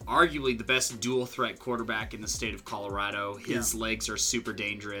arguably the best dual threat quarterback in the state of Colorado. His legs are super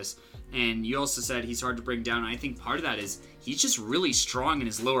dangerous. And you also said he's hard to bring down. I think part of that is he's just really strong in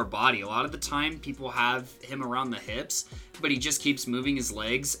his lower body. A lot of the time, people have him around the hips, but he just keeps moving his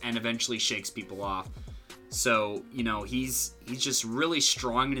legs and eventually shakes people off. So, you know, he's just really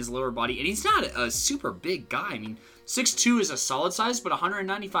strong in his lower body. And he's not a super big guy. I mean, 6'2" is a solid size, but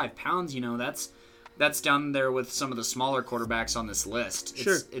 195 pounds, you know, that's down there with some of the smaller quarterbacks on this list.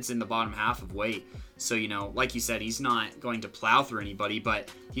 Sure. It's in the bottom half of weight. So, you know, like you said, he's not going to plow through anybody,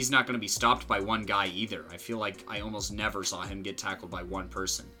 but he's not going to be stopped by one guy either. I feel like I almost never saw him get tackled by one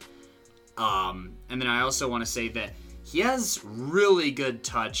person. And then I also want to say that he has really good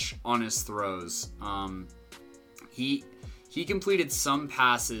touch on his throws. He completed some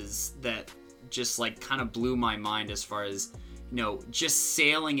passes that just like kind of blew my mind as far as, you know, just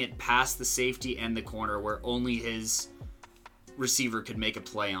sailing it past the safety and the corner where only his receiver could make a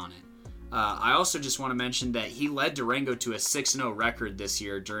play on it. I also just want to mention that he led Durango to a 6-0 record this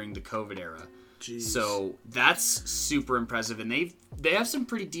year during the COVID era. Jeez. So that's super impressive. And they have some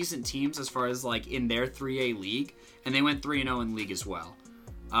pretty decent teams as far as like in their 3A league. And they went 3-0 in league as well.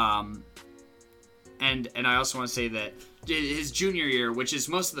 And I also want to say that his junior year, which is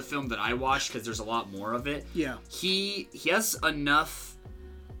most of the film that I watched because there's a lot more of it. Yeah. He has enough.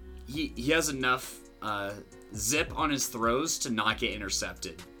 He has enough zip on his throws to not get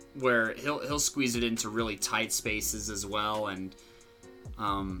intercepted. Where he'll squeeze it into really tight spaces as well, and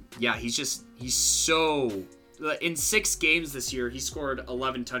he's so. In 6 games this year, he scored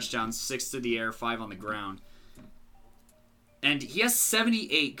 11 touchdowns, 6 through the air, 5 on the ground, and he has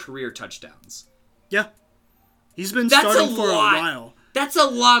 78 career touchdowns. Yeah, he's been starting for a while. That's a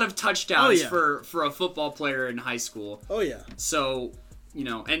lot of touchdowns for a football player in high school. Oh yeah. So, you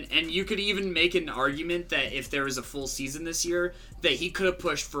know, and you could even make an argument that if there was a full season this year, that he could have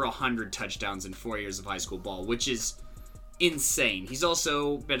pushed for 100 touchdowns in 4 years of high school ball, which is insane. He's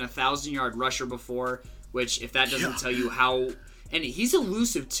also been a 1,000-yard rusher before, which if that doesn't tell you how... And he's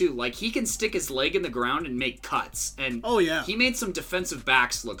elusive, too. Like, he can stick his leg in the ground and make cuts. And he made some defensive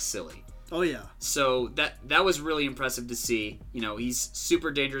backs look silly. Oh, yeah. So that was really impressive to see. You know, he's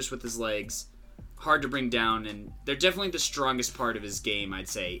super dangerous with his legs. Hard to bring down, and they're definitely the strongest part of his game, I'd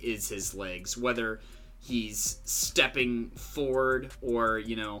say, is his legs. Whether he's stepping forward or,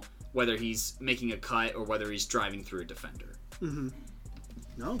 you know, whether he's making a cut or whether he's driving through a defender. Mm-hmm.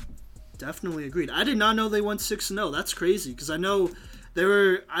 No, definitely agreed. I did not know they went 6-0. That's crazy, because I know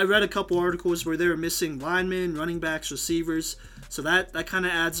I read a couple articles where they were missing linemen, running backs, receivers, so that kind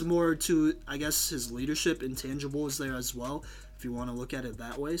of adds more to, I guess, his leadership intangibles there as well, if you want to look at it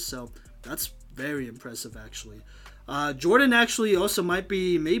that way. So that's very impressive, actually. Jordan actually also might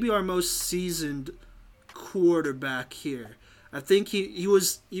be maybe our most seasoned quarterback here. I think he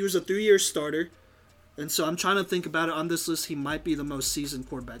was a 3-year starter, and so I'm trying to think about it. On this list, he might be the most seasoned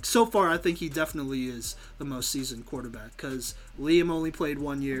quarterback. So far, I think he definitely is the most seasoned quarterback, because Liam only played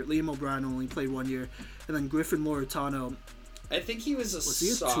 1 year, Liam O'Brien only played 1 year, and then Griffin Loretano. I think he was a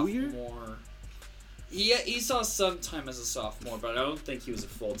sophomore. 2 year? He saw some time as a sophomore, but I don't think he was a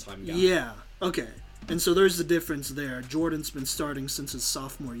full-time guy. Yeah, okay. And so there's the difference there. Jordan's been starting since his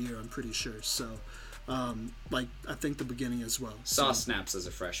sophomore year, I'm pretty sure. So, I think the beginning as well. Saw snaps as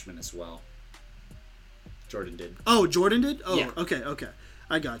a freshman as well. Jordan did. Oh, Jordan did? Oh, yeah. Okay.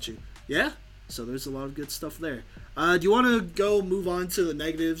 I got you. Yeah? So there's a lot of good stuff there. Do you want to move on to the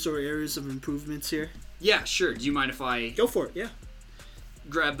negatives or areas of improvements here? Yeah, sure. Do you mind if I... Go for it, yeah.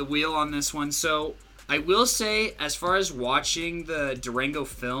 Grab the wheel on this one. So, I will say, as far as watching the Durango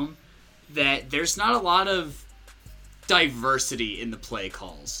film, that there's not a lot of diversity in the play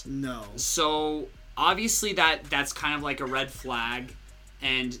calls. No. So, obviously that's kind of like a red flag,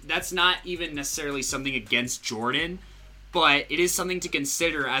 and that's not even necessarily something against Jordan, but it is something to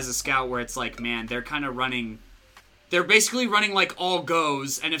consider as a scout where it's like, man, they're basically running like all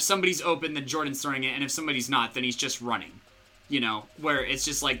goes, and if somebody's open, then Jordan's throwing it, and if somebody's not, then he's just running. You know, where it's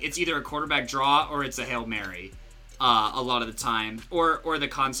just like, it's either a quarterback draw or it's a Hail Mary a lot of the time. Or the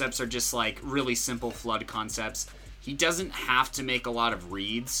concepts are just like really simple flood concepts. He doesn't have to make a lot of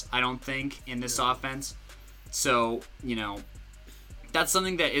reads, I don't think, in this offense. So, you know, that's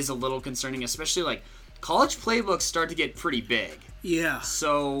something that is a little concerning, especially like college playbooks start to get pretty big. Yeah.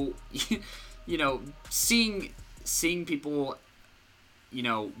 So, you know, seeing people, you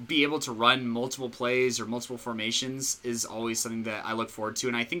know, be able to run multiple plays or multiple formations is always something that I look forward to.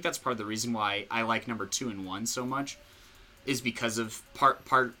 And I think that's part of the reason why I like number 2 and 1 so much, is because of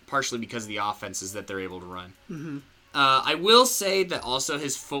partially because of the offenses that they're able to run. Mm-hmm. I will say that also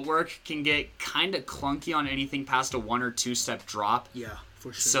his footwork can get kind of clunky on anything past a 1 or 2 step drop. Yeah.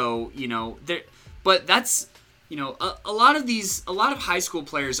 For sure. So, but that's, a lot of high school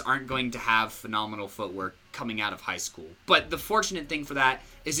players aren't going to have phenomenal footwork coming out of high school. But the fortunate thing for that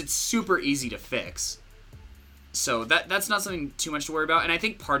is it's super easy to fix. So that's not something too much to worry about. And I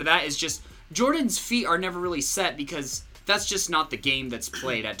think part of that is just Jordan's feet are never really set because that's just not the game that's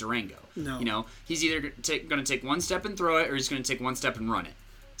played at Durango. No. He's either going to take one step and throw it, or he's going to take one step and run it.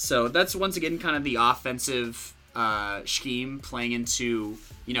 So that's, once again, kind of the offensive scheme playing into,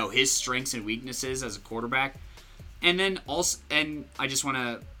 his strengths and weaknesses as a quarterback. And then also, and I just want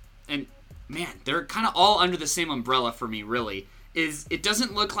to, and man, they're kind of all under the same umbrella for me, really, is it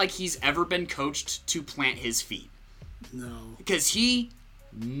doesn't look like he's ever been coached to plant his feet. No. Because he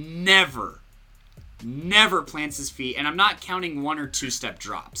never plants his feet, and I'm not counting 1 or 2 step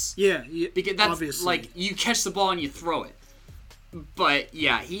drops. Yeah, because that's obviously. Like, you catch the ball and you throw it. But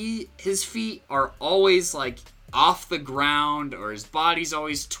yeah, his feet are always like off the ground, or his body's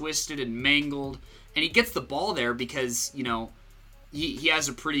always twisted and mangled, and he gets the ball there because he has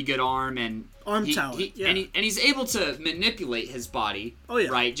a pretty good arm and talent, yeah. and he's able to manipulate his body. Oh yeah,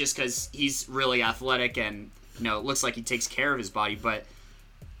 right, just because he's really athletic and it looks like he takes care of his body, but.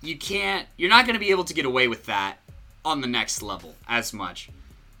 You're not going to be able to get away with that on the next level as much.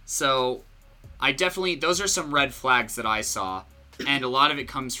 So, those are some red flags that I saw. And a lot of it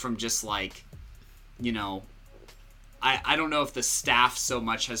comes from just like, I don't know if the staff so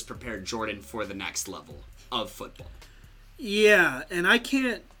much has prepared Jordan for the next level of football. Yeah, and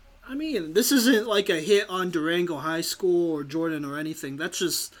this isn't like a hit on Durango High School or Jordan or anything. That's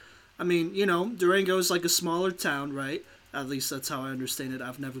just, Durango is like a smaller town, right? At least that's how I understand it.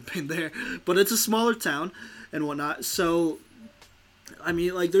 I've never been there. But it's a smaller town and whatnot. So,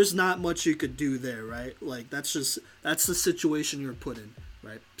 there's not much you could do there, right? Like, that's the situation you're put in,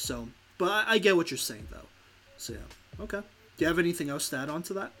 right? So, but I get what you're saying, though. So, yeah. Okay. Do you have anything else to add on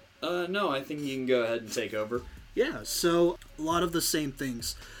to that? No, I think you can go ahead and take over. Yeah, so a lot of the same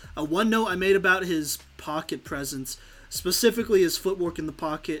things. One note I made about his pocket presence, specifically his footwork in the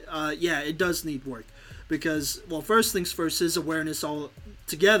pocket, it does need work. Because, well, first things first, his awareness all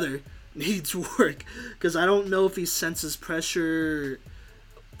together needs work. Because I don't know if he senses pressure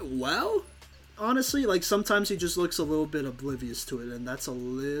well, honestly. Like, sometimes he just looks a little bit oblivious to it, and that's a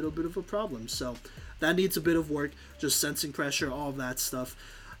little bit of a problem. So, that needs a bit of work, just sensing pressure, all of that stuff.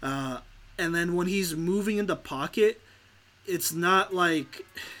 And then when he's moving in the pocket, it's not like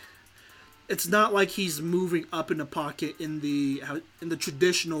he's moving up in the pocket in the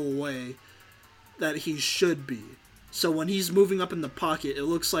traditional way that he should be. So when he's moving up in the pocket, it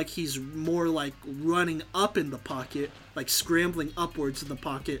looks like he's more like running up in the pocket, like scrambling upwards in the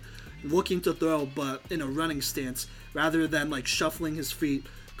pocket, looking to throw, but in a running stance, rather than like shuffling his feet,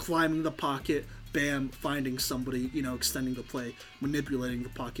 climbing the pocket, bam, finding somebody, extending the play, manipulating the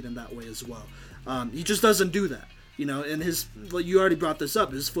pocket in that way as well. He just doesn't do that, and you already brought this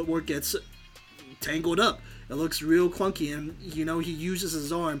up, his footwork gets tangled up. It looks real clunky, and he uses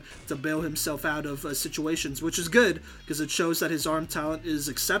his arm to bail himself out of situations, which is good because it shows that his arm talent is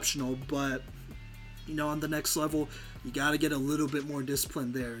exceptional. But on the next level, you got to get a little bit more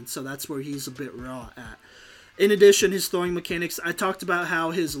discipline there, and so that's where he's a bit raw at. In addition, his throwing mechanics, I talked about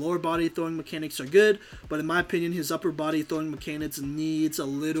how his lower body throwing mechanics are good, but in my opinion, his upper body throwing mechanics needs a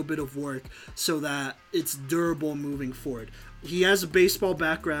little bit of work so that it's durable moving forward. He has a baseball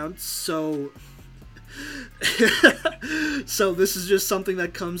background, so this is just something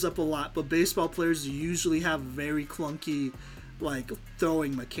that comes up a lot, but baseball players usually have very clunky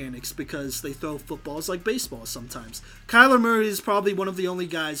throwing mechanics because they throw footballs like baseball sometimes. Kyler Murray is probably one of the only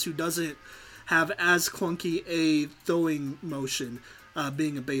guys who doesn't have as clunky a throwing motion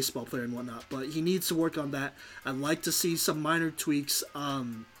being a baseball player and whatnot, but he needs to work on that. I'd like to see some minor tweaks.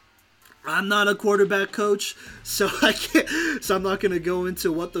 I'm not a quarterback coach, so I'm not going to go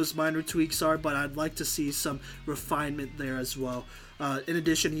into what those minor tweaks are, but I'd like to see some refinement there as well. In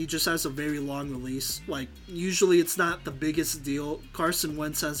addition, he just has a very long release. Usually it's not the biggest deal. Carson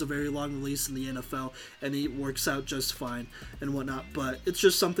Wentz has a very long release in the NFL, and he works out just fine and whatnot, but it's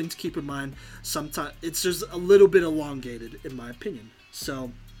just something to keep in mind. Sometimes it's just a little bit elongated, in my opinion.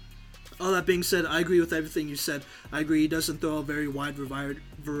 So, all that being said, I agree with everything you said. I agree he doesn't throw a very wide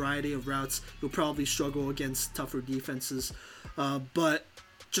variety of routes. He'll probably struggle against tougher defenses. But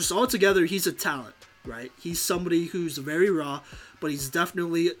just altogether, he's a talent, right? He's somebody who's very raw, but he's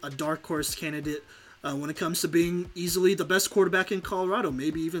definitely a dark horse candidate when it comes to being easily the best quarterback in Colorado,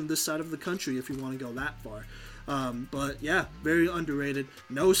 maybe even this side of the country if you want to go that far. But yeah, very underrated.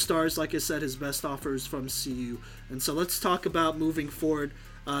 No stars, like I said, his best offer is from CU. And so let's talk about moving forward,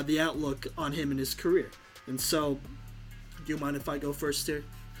 the outlook on him and his career. And so you mind if I go first here?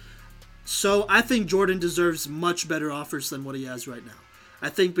 So I think Jordan deserves much better offers than what he has right now. I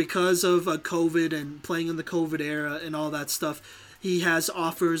think because of COVID and playing in the COVID era and all that stuff, he has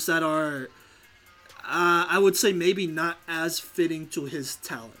offers that are, I would say, maybe not as fitting to his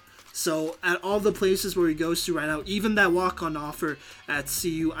talent. So at all the places where he goes to right now, even that walk-on offer at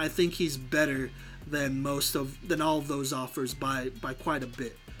CU, I think he's better than all of those offers by quite a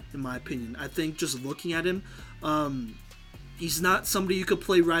bit, in my opinion. I think just looking at him, he's not somebody you could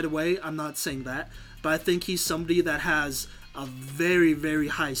play right away. I'm not saying that, but I think he's somebody that has a very, very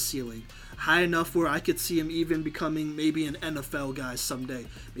high ceiling. High enough where I could see him even becoming maybe an NFL guy someday.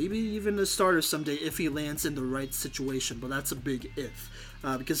 Maybe even a starter someday if he lands in the right situation. But that's a big if.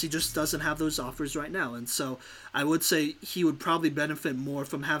 Because he just doesn't have those offers right now. And so I would say he would probably benefit more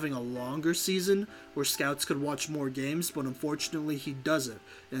from having a longer season where scouts could watch more games. But unfortunately he doesn't.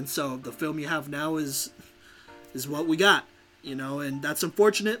 And so the film you have now is what we got. And that's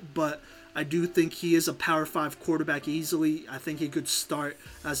unfortunate, but I do think he is a Power 5 quarterback easily. I think he could start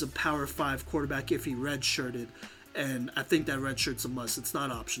as a Power 5 quarterback if he redshirted, and I think that redshirt's a must. It's not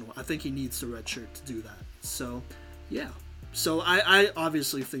optional. I think he needs the redshirt to do that. So, yeah. So I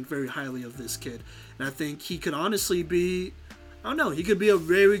obviously think very highly of this kid, and I think he could honestly be, I don't know, he could be a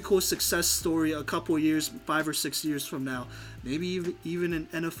very cool success story a couple years, 5 or 6 years from now. Maybe even an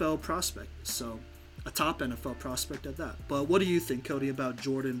NFL prospect. So a top NFL prospect at that. But what do you think, Cody, about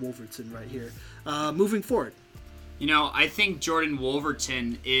Jordan Wolverton right here? Moving forward. I think Jordan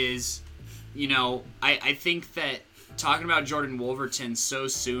Wolverton is, I think that talking about Jordan Wolverton so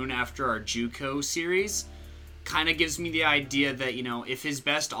soon after our JUCO series kind of gives me the idea that, if his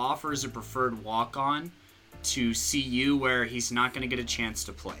best offer is a preferred walk-on to CU where he's not going to get a chance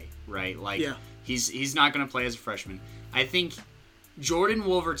to play, right? He's not going to play as a freshman. I think Jordan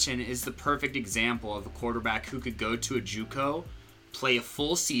Wolverton is the perfect example of a quarterback who could go to a JUCO, play a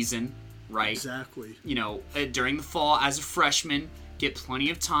full season, right? Exactly. During the fall as a freshman, get plenty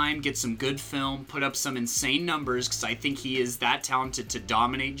of time, get some good film, put up some insane numbers, because I think he is that talented to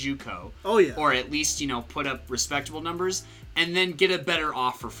dominate JUCO. Oh, yeah. Or at least, put up respectable numbers, and then get a better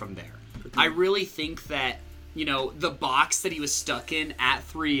offer from there. I really think that, the box that he was stuck in at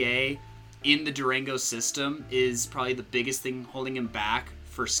 3A in the Durango system is probably the biggest thing holding him back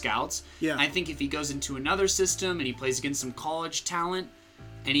for scouts. Yeah. I think if he goes into another system and he plays against some college talent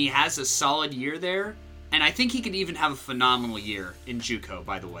and he has a solid year there, and I think he could even have a phenomenal year in JUCO,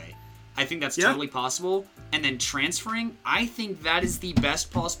 by the way. I think that's totally possible. And then transferring, I think that is the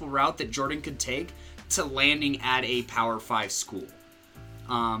best possible route that Jordan could take to landing at a Power 5 school.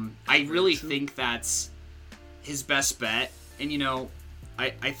 I really think that's his best bet. And,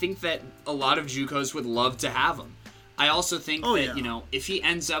 I think that a lot of JUCOs would love to have him. I also think that, if he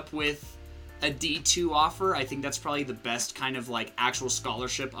ends up with a D2 offer, I think that's probably the best kind of actual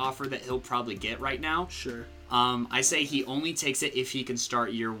scholarship offer that he'll probably get right now. Sure. I say he only takes it if he can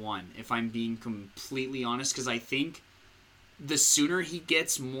start year one, if I'm being completely honest, because I think the sooner he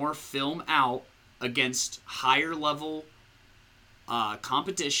gets more film out against higher level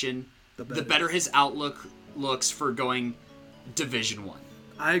competition, the better his outlook looks for going Division I.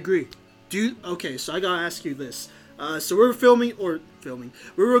 I agree. Okay, so I gotta ask you this. So we're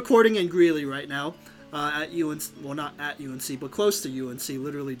we're recording in Greeley right now, at UNC, well, not at UNC, but close to UNC,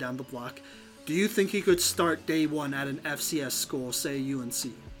 literally down the block. Do you think he could start day one at an FCS school, say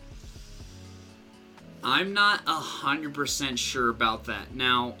UNC? I'm not 100% sure about that.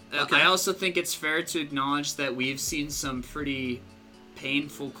 Now, I also think it's fair to acknowledge that we've seen some pretty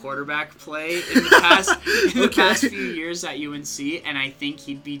painful quarterback play in the past few years at UNC, and I think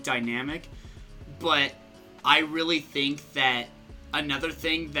he'd be dynamic. But I really think that another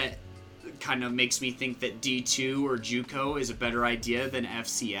thing that kind of makes me think that D2 or JUCO is a better idea than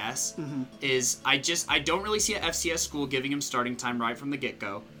FCS is I don't really see an FCS school giving him starting time right from the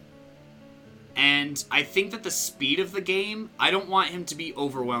get-go. And I think that the speed of the game, I don't want him to be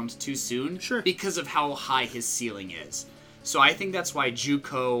overwhelmed too soon because of how high his ceiling is. So I think that's why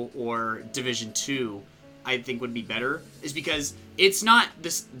JUCO or Division II I think would be better, is because it's not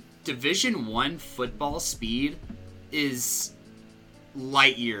this Division I football speed is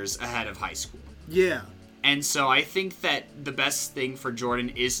light years ahead of high school. Yeah. And so I think that the best thing for Jordan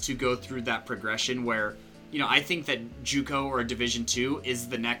is to go through that progression where, I think that JUCO or Division II is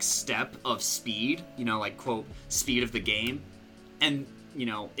the next step of speed, quote, speed of the game. And,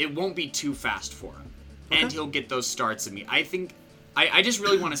 it won't be too fast for him. And he'll get those starts in me. I think, I just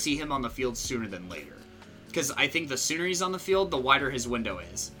really want to see him on the field sooner than later. Because I think the sooner he's on the field, the wider his window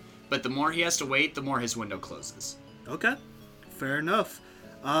is. But the more he has to wait, the more his window closes. Okay. Fair enough.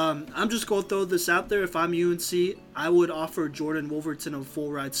 I'm just going to throw this out there. If I'm UNC, I would offer Jordan Wolverton a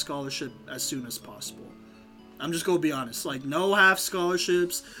full ride scholarship as soon as possible. I'm just going to be honest. Like, no half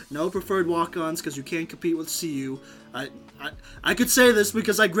scholarships, no preferred walk-ons because you can't compete with CU. I could say this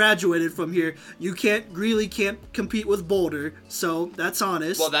because I graduated from here. You can't compete with Boulder, so that's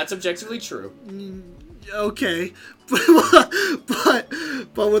honest. Well, that's objectively true. Okay.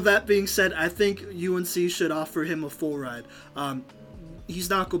 but with that being said, I think UNC should offer him a full ride. He's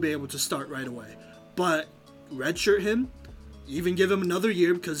not going to be able to start right away. But redshirt him, even give him another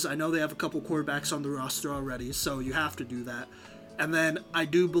year because I know they have a couple quarterbacks on the roster already, so you have to do that. And then I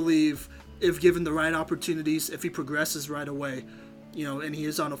do believe if given the right opportunities, if he progresses right away, and he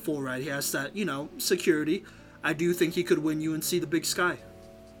is on a full ride, he has that, security, I do think he could win UNC the Big Sky.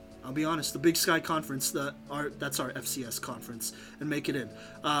 I'll be honest, the Big Sky Conference, that's our FCS conference, and make it in.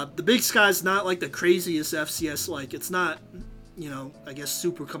 The Big Sky is not like the craziest FCS, like it's not, I guess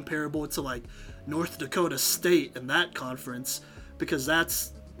super comparable to like North Dakota State in that conference, because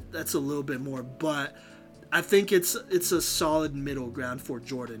that's a little bit more, but I think it's a solid middle ground for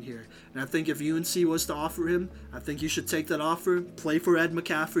Jordan here. And I think if UNC was to offer him, I think you should take that offer, play for Ed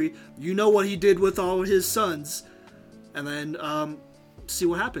McCaffrey. You know what he did with all of his sons. And then see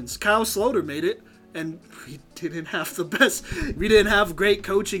what happens. Kyle Sloter made it, and we didn't have the best. We didn't have great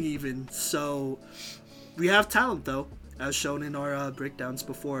coaching even. So we have talent, though, as shown in our breakdowns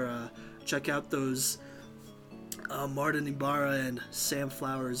before. Check out those Martin Ibarra and Sam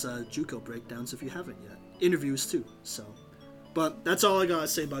Flowers JUCO breakdowns if you haven't yet. Interviews too, so. But that's all I gotta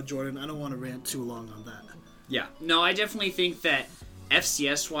say about Jordan. I don't want to rant too long on that. Yeah, no, I definitely think that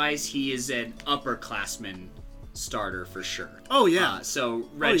FCS-wise, he is an upperclassman starter for sure. Oh, yeah. So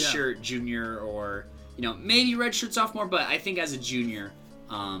redshirt junior or, maybe redshirt sophomore, but I think as a junior,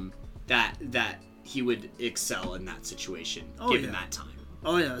 that he would excel in that situation, given that time.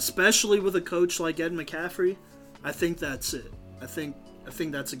 Oh, yeah, especially with a coach like Ed McCaffrey. I think that's it. I think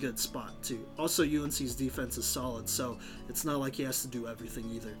that's a good spot, too. Also, UNC's defense is solid, so it's not like he has to do everything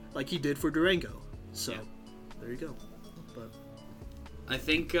either, like he did for Durango. So, There you go. But I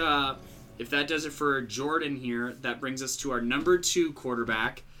think if that does it for Jordan here, that brings us to our number 2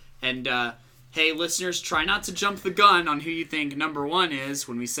 quarterback. And, hey, listeners, try not to jump the gun on who you think number 1 is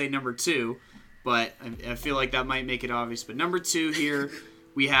when we say number 2, but I feel like that might make it obvious. But number 2 here,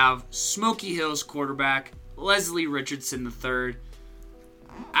 we have Smoky Hill's quarterback, Leslie Richardson III.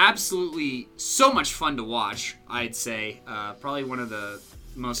 Absolutely so much fun to watch, I'd say. Probably one of the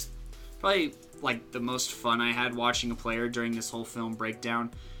most fun I had watching a player during this whole film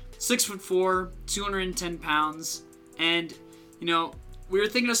breakdown. 6'4", 210 pounds. And, we were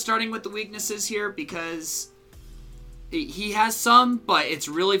thinking of starting with the weaknesses here because he has some, but it's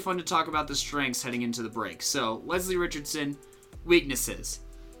really fun to talk about the strengths heading into the break. So, Leslie Richardson, weaknesses.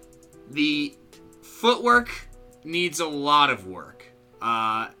 The footwork needs a lot of work.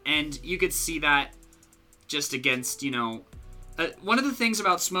 And you could see that just against, one of the things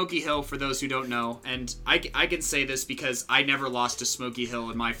about Smoky Hill, for those who don't know, and I can say this because I never lost to Smoky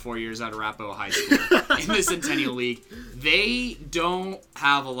Hill in my 4 years at Arapahoe High School in the Centennial League. They don't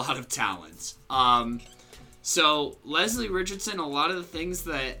have a lot of talent. So Leslie Richardson, a lot of the things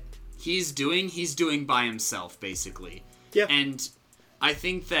that he's doing by himself, basically. Yeah. And I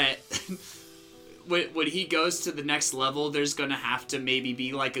think that when he goes to the next level, there's going to have to maybe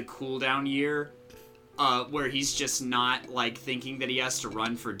be like a cool down year where he's just not like thinking that he has to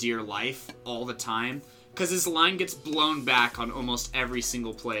run for dear life all the time, because his line gets blown back on almost every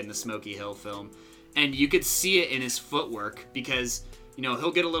single play in the Smoky Hill film. And you could see it in his footwork because,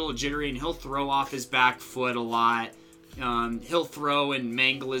 he'll get a little jittery and he'll throw off his back foot a lot. He'll throw and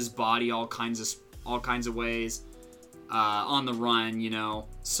mangle his body all kinds of ways on the run,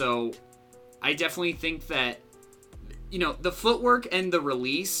 So I definitely think that, the footwork and the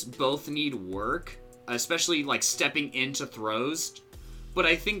release both need work, especially like stepping into throws. But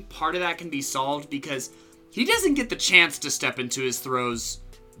I think part of that can be solved because he doesn't get the chance to step into his throws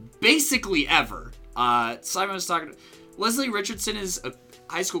basically ever. Simon was talking. Leslie Richardson is a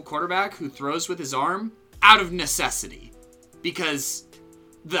high school quarterback who throws with his arm out of necessity because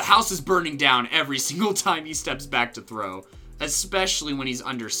the house is burning down every single time he steps back to throw, especially when he's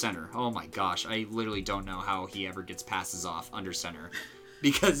under center. Oh my gosh, I literally don't know how he ever gets passes off under center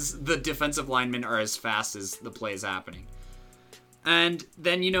because the defensive linemen are as fast as the play is happening. And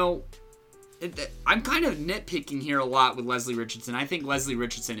then, I'm kind of nitpicking here a lot with Leslie Richardson. I think Leslie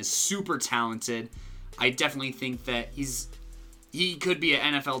Richardson is super talented. I definitely think that he could be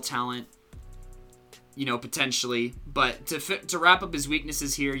an NFL talent, potentially. But to wrap up his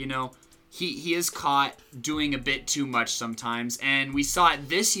weaknesses here, he is caught doing a bit too much sometimes, and we saw it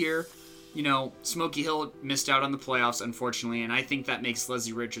this year. Smokey Hill missed out on the playoffs, unfortunately, and I think that makes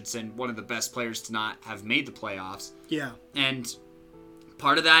Leslie Richardson one of the best players to not have made the playoffs. Yeah. And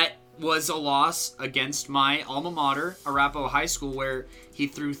part of that was a loss against my alma mater, Arapahoe High School, where he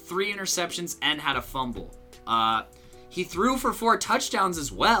threw 3 interceptions and had a fumble. He threw for 4 touchdowns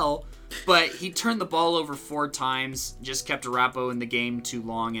as well, but he turned the ball over 4 times, just kept Arapahoe in the game too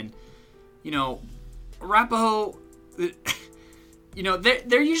long, and, Arapahoe...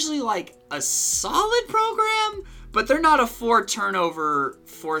 they're usually like a solid program, but they're not a 4 turnover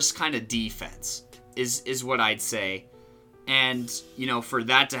force kind of defense, is what I'd say. And, for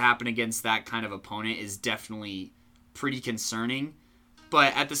that to happen against that kind of opponent is definitely pretty concerning.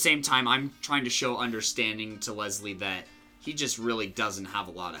 But at the same time, I'm trying to show understanding to Leslie that he just really doesn't have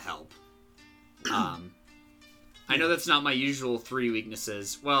a lot of help. I know that's not my usual 3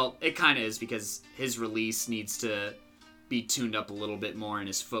 weaknesses. Well, it kind of is, because his release needs to be tuned up a little bit more, and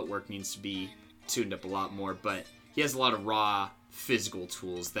his footwork needs to be tuned up a lot more, but he has a lot of raw physical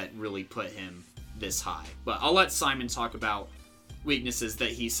tools that really put him this high. But I'll let Simon talk about weaknesses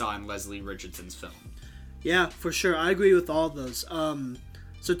that he saw in Leslie Richardson's film. Yeah, for sure. I agree with all those.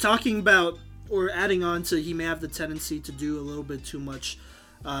 So talking about, or adding on to, he may have the tendency to do a little bit too much.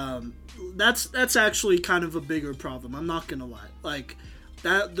 That's actually kind of a bigger problem. I'm not gonna lie. Like,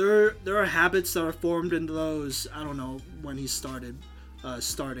 that there are habits that are formed in those. I don't know when he starting,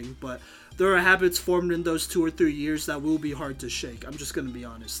 but there are habits formed in those 2 or 3 years that will be hard to shake. I'm just gonna be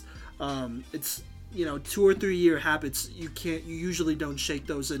honest. It's 2 or 3 year habits. You usually don't shake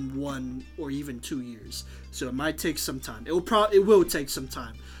those in 1 or even 2 years. So it might take some time. It will take some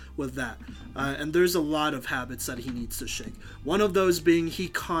time with that. And there's a lot of habits that he needs to shake. One of those being he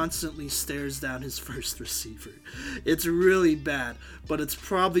constantly stares down his first receiver. It's really bad, but it's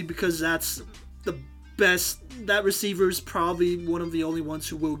probably because that's the best. That receiver is probably one of the only ones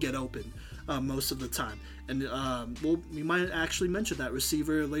who will get open most of the time. And we might actually mention that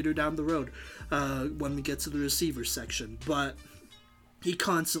receiver later down the road when we get to the receiver section. But he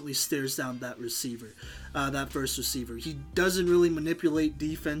constantly stares down that receiver, that first receiver. He doesn't really manipulate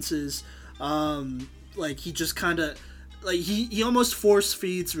defenses. He just kind of, he almost force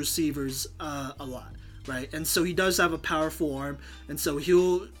feeds receivers a lot, right? And so he does have a powerful arm, and so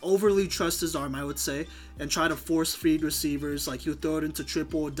he'll overly trust his arm, I would say, and try to force feed receivers. Like, he'll throw it into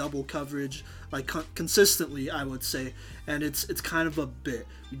triple or double coverage, consistently, I would say, and it's kind of a bit.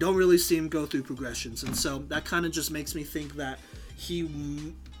 You don't really see him go through progressions, and so that kind of just makes me think that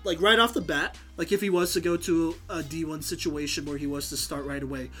he, right off the bat, if he was to go to a D1 situation where he was to start right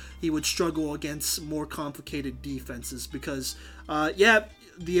away, he would struggle against more complicated defenses because, what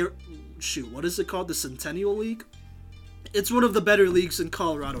is it called? The Centennial League? It's one of the better leagues in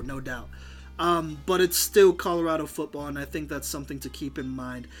Colorado, no doubt. But it's still Colorado football, and I think that's something to keep in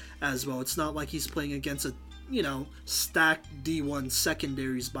mind as well. It's not like he's playing against a, stacked D1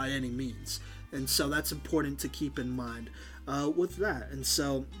 secondaries by any means. And so that's important to keep in mind with that. And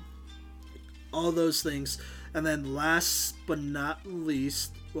so all those things. And then last but not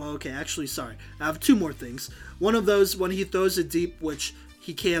least, I have 2 more things. One of those, when he throws it deep, which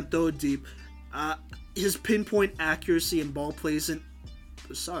he can't throw it deep, his pinpoint accuracy in ball placement,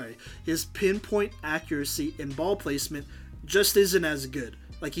 just isn't as good.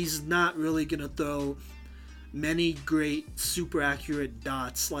 He's not really going to throw many great, super accurate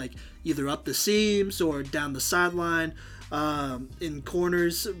dots, either up the seams or down the sideline, in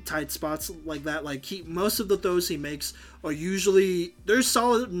corners, tight spots like that. Most of the throws he makes are usually, they're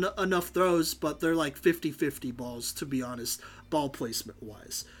solid enough throws, but they're 50-50 balls, to be honest, ball placement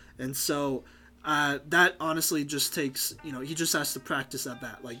wise. And so that honestly just takes, he just has to practice at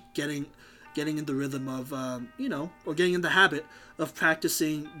that, getting in the rhythm of, or getting in the habit of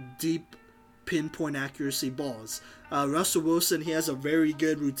practicing deep pinpoint accuracy balls. Russell Wilson, he has a very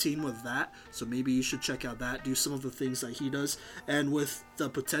good routine with that, so maybe you should check out that, do some of the things that he does, and with the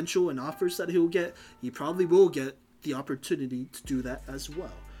potential and offers that he'll get, he probably will get the opportunity to do that as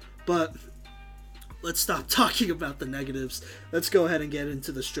well. But let's stop talking about the negatives. Let's go ahead and get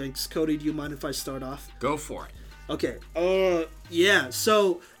into the strengths. Cody, do you mind if I start off? Go for it. Okay.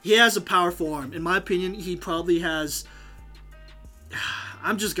 So he has a powerful arm. In my opinion, he probably has,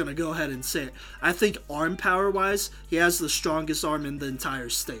 I'm just going to go ahead and say it. I think arm power-wise, he has the strongest arm in the entire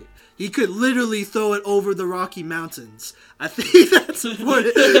state. He could literally throw it over the Rocky Mountains. I think that's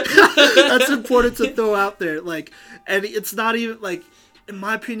important. That's important to throw out there. And it's not even, in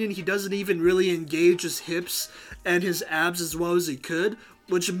my opinion, he doesn't even really engage his hips and his abs as well as he could.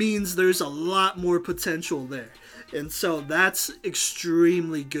 which means there's a lot more potential there. And so that's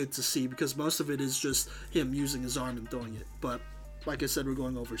extremely good to see because most of it is just him using his arm and throwing it. But like I said, we're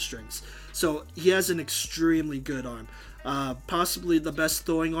going over strengths. So he has an extremely good arm. Possibly the best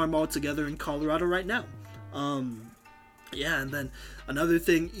throwing arm altogether in Colorado right now. Yeah, and then another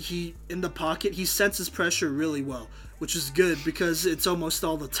thing, he in the pocket, he senses pressure really well, which is good because it's almost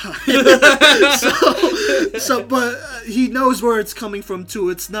all the time. But he knows where it's coming from too.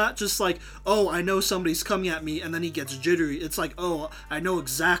 It's not just like, oh, I know somebody's coming at me, and then he gets jittery. It's like, oh, I know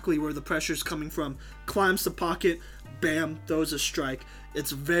exactly where the pressure's coming from. Climbs the pocket, bam, throws a strike.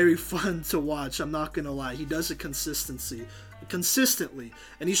 It's very fun to watch. I'm not gonna lie. He does it consistently,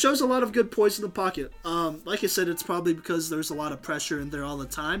 and he shows a lot of good poise in the pocket. Like I said, it's probably because there's a lot of pressure in there all the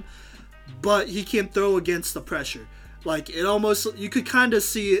time, but he can throw against the pressure. Like, it almost, you could kind of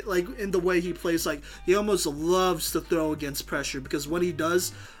see it like in the way he plays. Like, he almost loves to throw against pressure because when he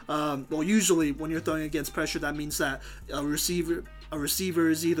does, well, usually when you're throwing against pressure, that means that a receiver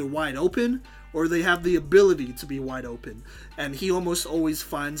is either wide open or they have the ability to be wide open, and he almost always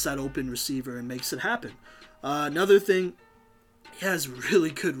finds that open receiver and makes it happen. Another thing, he has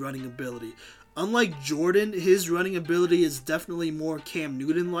really good running ability. Unlike Jordan, his running ability is definitely more Cam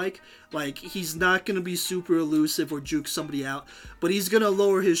Newton-like. Like, he's not going to be super elusive or juke somebody out, but he's going to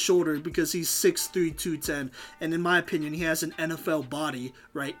lower his shoulder because he's 6'3", 210, and in my opinion, he has an NFL body,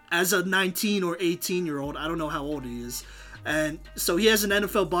 right? As a 19 or 18-year-old, I don't know how old he is, and so he has an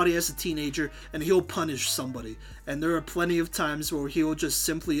NFL body as a teenager, and he'll punish somebody. And there are plenty of times where he'll just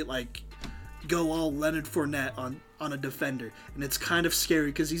simply, like, go all Leonard Fournette on a defender, and it's kind of scary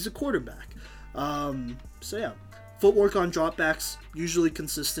because he's a quarterback. So yeah, footwork on dropbacks usually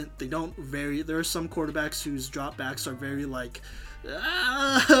consistent. They don't vary. There are some quarterbacks whose dropbacks are very like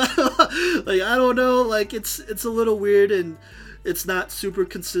I don't know, like it's a little weird and it's not super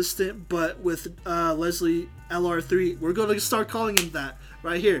consistent. But with Leslie LR3, we're going to start calling him that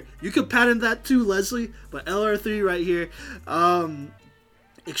right here. You could patent that too, Leslie, but LR3 right here.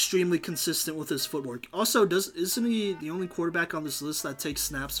 Extremely consistent with his footwork. Also, isn't he the only quarterback on this list that takes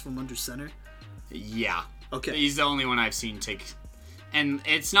snaps from under center? Yeah. Okay. He's the only one I've seen take, and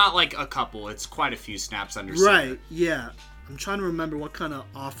it's not like a couple. It's quite a few snaps under center. Right. Yeah. I'm trying to remember what kind of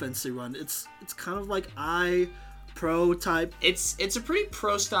offense they run. It's kind of like pro type. It's a pretty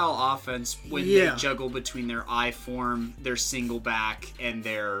pro style offense when they juggle between their I form, their single back, and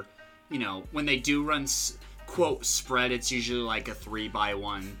their, when they do run quote spread, it's usually like a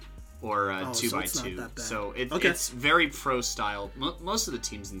 3-by-1 or a 2-by-2. So it's very pro style. Most of the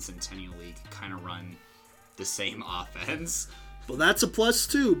teams in Centennial League kind of run the same offense. Well, that's a plus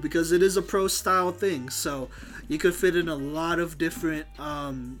too because it is a pro style thing. So you could fit in a lot of different,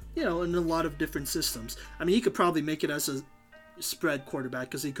 in a lot of different systems. I mean, you could probably make it as a spread quarterback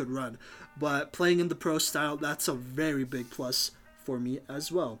because he could run, but playing in the pro style, that's a very big plus for me as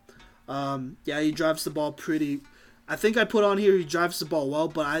well. He drives the ball pretty. I think I put on here he drives the ball well,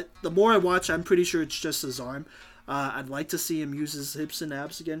 but the more I watch, I'm pretty sure it's just his arm. I'd like to see him use his hips and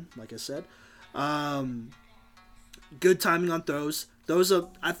abs again, like I said. Good timing on throws.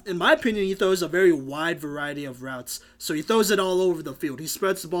 In my opinion, he throws a very wide variety of routes. So he throws it all over the field. He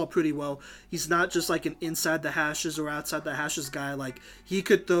spreads the ball pretty well. He's not just like an inside the hashes or outside the hashes guy. Like he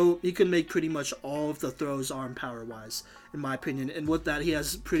could make pretty much all of the throws arm power wise, in my opinion. And with that, he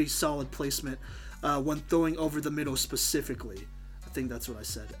has pretty solid placement when throwing over the middle specifically. I think that's what I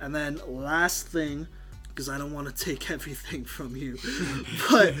said. And then last thing, because I don't want to take everything from you,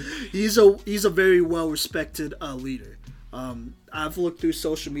 but he's a very well-respected leader. I've looked through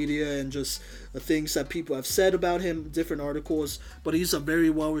social media and just the things that people have said about him, different articles, but he's a very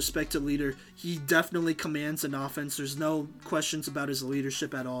well-respected leader. He definitely commands an offense. There's no questions about his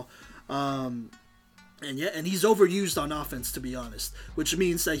leadership at all. And he's overused on offense, to be honest, which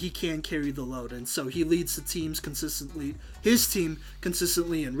means that he can carry the load. And so he leads his team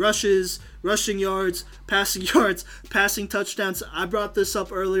consistently in rushes, rushing yards, passing touchdowns. I brought this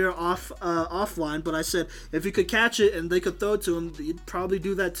up earlier offline, but I said if he could catch it and they could throw it to him, he'd probably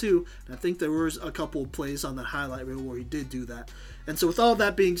do that too. And I think there was a couple of plays on that highlight reel where he did do that. And so with all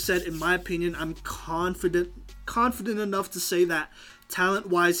that being said, in my opinion, I'm confident enough to say that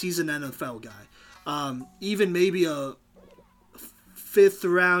talent-wise, he's an NFL guy. Even maybe a 5th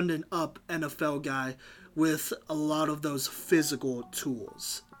round and up NFL guy with a lot of those physical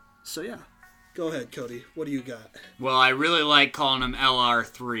tools. So yeah, go ahead, Cody. What do you got? Well, I really like calling him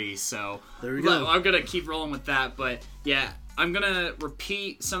LR3, so there we go. I'm gonna keep rolling with that. But yeah, I'm gonna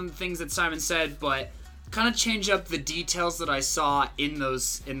repeat some of the things that Simon said, but kind of change up the details that I saw in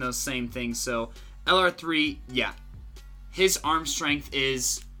those same things. So LR3, yeah. his arm strength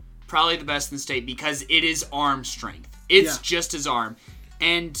is probably the best in the state because it is arm strength. It's just his arm.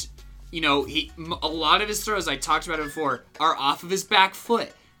 And, you know, a lot of his throws, I talked about it before, are off of his back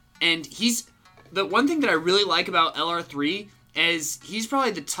foot. And the one thing that I really like about LR3 is he's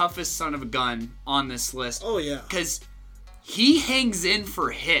probably the toughest son of a gun on this list. Oh, yeah. Because he hangs in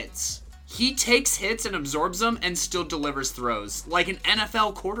for hits. He takes hits and absorbs them and still delivers throws like an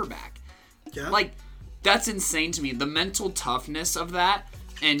NFL quarterback. Yeah. Like, that's insane to me. The mental toughness of that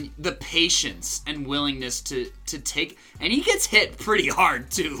and the patience and willingness to take... And he gets hit pretty hard,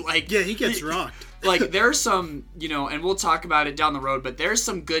 too. Like, yeah, he gets rocked. Like, there's some, you know, and we'll talk about it down the road, but there's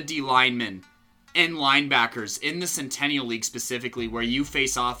some good D linemen and linebackers in the Centennial League specifically where you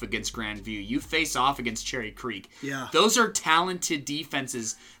face off against Grandview. You face off against Cherry Creek. Yeah. Those are talented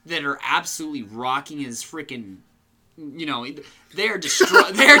defenses that are absolutely rocking his freaking... You know, they're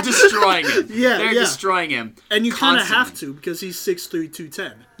destroying him. Yeah, they're destroying him. And you kind of have to because he's 6'3",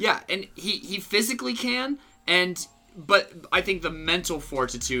 210. Yeah, and he physically can, but I think the mental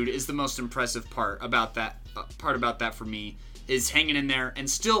fortitude is the most impressive part about that for me, is hanging in there and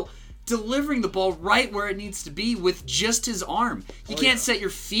still delivering the ball right where it needs to be with just his arm. You can't set your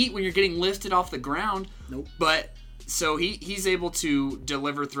feet when you're getting lifted off the ground. Nope. But so he's able to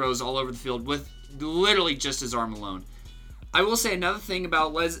deliver throws all over the field with literally just his arm alone. I will say another thing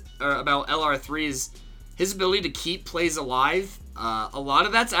about LR3 is his ability to keep plays alive. A lot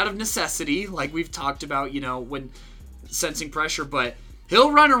of that's out of necessity, like we've talked about, you know, when sensing pressure, but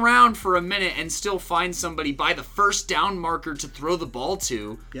he'll run around for a minute and still find somebody by the first down marker to throw the ball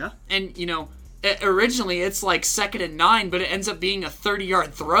to. Yeah. And, you know, originally it's like 2nd and 9, but it ends up being a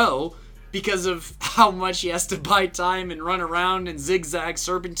 30-yard throw because of how much he has to buy time and run around and zigzag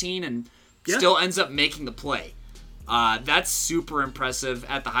serpentine and still ends up making the play. That's super impressive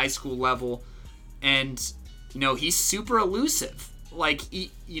at the high school level. And, you know, he's super elusive. Like,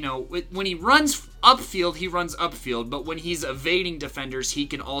 you know, when he runs upfield, he runs upfield. But when he's evading defenders, he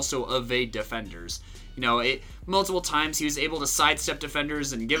can also evade defenders. You know, multiple times he was able to sidestep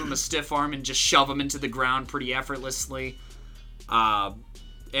defenders and give them a stiff arm and just shove them into the ground pretty effortlessly.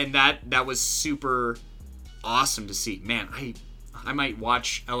 And that was super awesome to see. Man, I might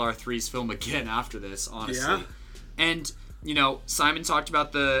watch LR3's film again after this, honestly. Yeah. And, you know, Simon talked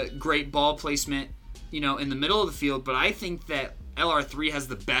about the great ball placement, you know, in the middle of the field, but I think that LR3 has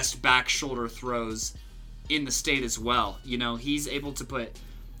the best back shoulder throws in the state as well. You know, he's able to put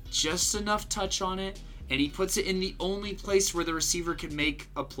just enough touch on it, and he puts it in the only place where the receiver can make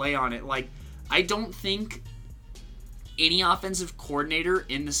a play on it. Like, I don't think any offensive coordinator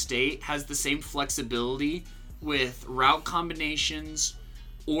in the state has the same flexibility with route combinations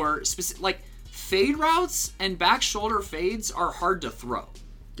or specific, like, fade routes and back shoulder fades are hard to throw.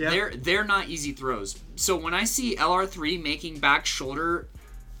 Yeah. They're not easy throws. So when I see LR3 making back shoulder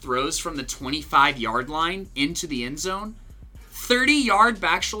throws from the 25-yard line into the end zone, 30-yard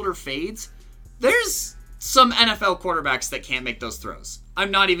back shoulder fades, there's some NFL quarterbacks that can't make those throws.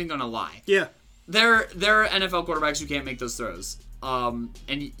 I'm not even going to lie. Yeah. There are NFL quarterbacks who can't make those throws.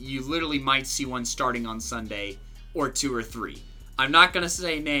 And you literally might see one starting on Sunday or 2 or 3. I'm not going to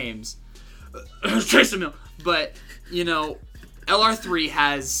say names. Taysom Hill. But, you know, LR3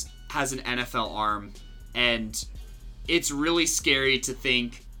 has an NFL arm, and it's really scary to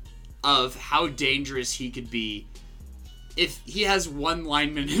think of how dangerous he could be if he has one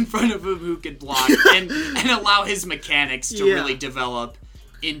lineman in front of him who could block and allow his mechanics to really develop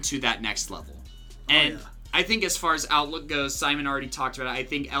into that next level. And I think as far as outlook goes, Simon already talked about it. I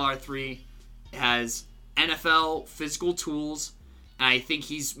think LR3 has NFL physical tools, and I think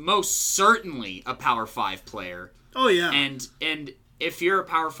he's most certainly a Power 5 player. Oh, yeah. And if you're a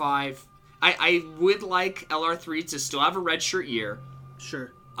Power 5, I would like LR3 to still have a redshirt year.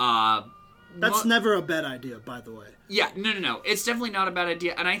 Sure. That's never a bad idea, by the way. Yeah, no. It's definitely not a bad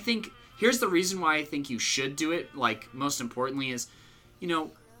idea. And I think, here's the reason why I think you should do it, like, most importantly is, you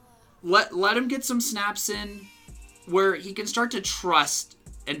know, let him get some snaps in where he can start to trust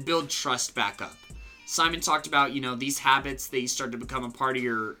and build trust back up. Simon talked about, you know, these habits, they start to become a part of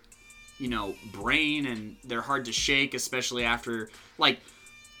your, you know, brain, and they're hard to shake, especially after, like,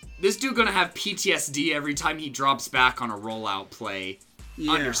 this dude gonna have PTSD every time he drops back on a rollout play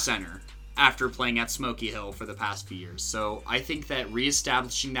under center after playing at Smoky Hill for the past few years. So I think that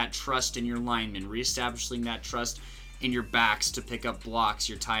reestablishing that trust in your linemen, reestablishing that trust in your backs to pick up blocks,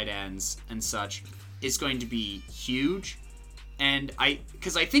 your tight ends and such, is going to be huge. And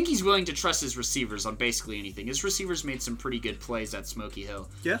because I think he's willing to trust his receivers on basically anything. His receivers made some pretty good plays at Smoky Hill.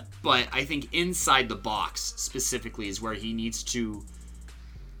 Yeah. But I think inside the box specifically is where he needs to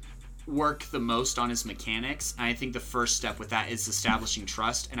work the most on his mechanics. And I think the first step with that is establishing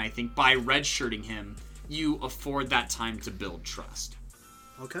trust. And I think by redshirting him, you afford that time to build trust.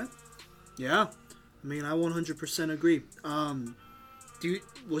 Okay. Yeah. I mean, I 100% agree.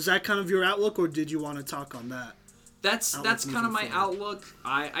 Was that kind of your outlook, or did you want to talk on that? That's kind of my outlook.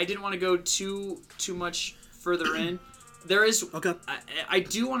 I didn't want to go too much further in. There is okay. I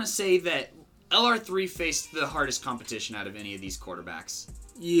do want to say that LR3 faced the hardest competition out of any of these quarterbacks.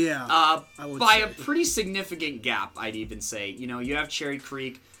 Yeah. I would by say. A pretty significant gap, I'd even say. You know, you have Cherry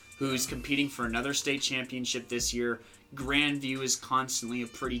Creek, who's competing for another state championship this year. Grandview is constantly a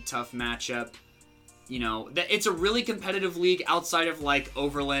pretty tough matchup. You know, it's a really competitive league outside of like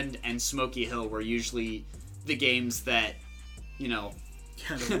Overland and Smoky Hill, where usually the games that, you know,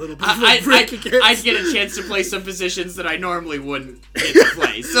 a little bit I'd get a chance to play some positions that I normally wouldn't get to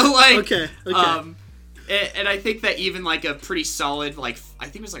play. So like, okay. And I think that even like a pretty solid, like I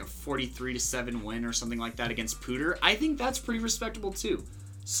think it was like a 43-7 win or something like that against Pooter, I think that's pretty respectable too.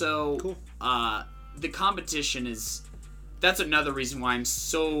 So cool. The competition that's another reason why I'm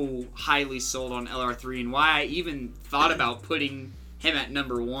so highly sold on LR3 and why I even thought about putting him at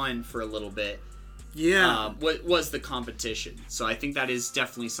number 1 for a little bit. Yeah. Was the competition. So I think that is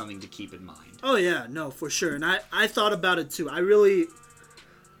definitely something to keep in mind. Oh, yeah. No, for sure. And I thought about it, too. I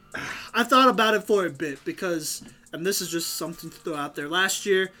thought about it for a bit because, and this is just something to throw out there. Last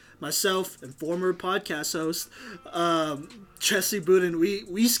year, myself and former podcast host, Jesse Buden,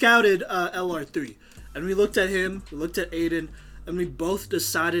 we scouted LR3. And we looked at him, we looked at Aiden, and we both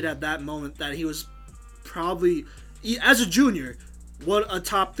decided at that moment that he was probably, as a junior, a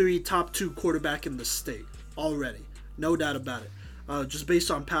top 3, top 2 quarterback in the state already. No doubt about it. Just based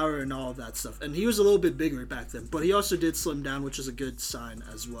on power and all of that stuff. And he was a little bit bigger back then, but he also did slim down, which is a good sign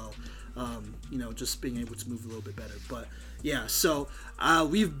as well. You know, just being able to move a little bit better. But yeah, so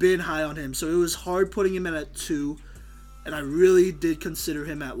we've been high on him. So it was hard putting him in at 2, and I really did consider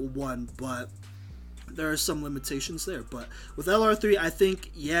him at 1, but there are some limitations there. But with LR3, I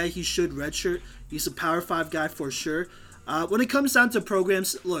think, yeah, he should redshirt. He's a Power 5 guy for sure. When it comes down to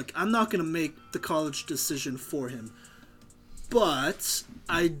programs, look, I'm not going to make the college decision for him. But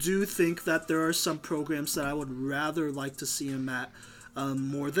I do think that there are some programs that I would rather like to see him at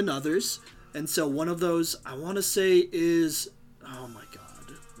more than others. And so one of those, I want to say is, oh my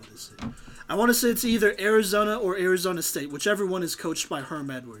God, what is it? I want to say it's either Arizona or Arizona State, whichever one is coached by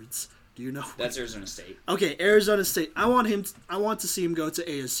Herm Edwards. Do you know? That's Arizona State. Okay, Arizona State. I want to see him go to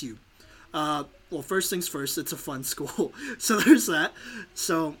ASU. Well, first things first, it's a fun school. So there's that.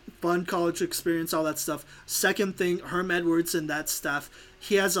 So fun college experience, all that stuff. Second thing, Herm Edwards and that staff,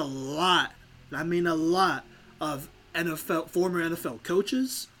 he has a lot, I mean a lot, of former NFL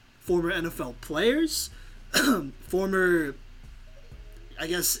coaches, former NFL players, former, I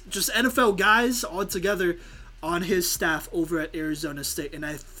guess, just NFL guys all together on his staff over at Arizona State. And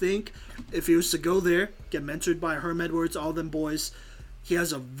I think if he was to go there, get mentored by Herm Edwards, all them boys, he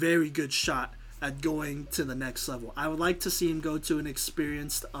has a very good shot at going to the next level. I would like to see him go to an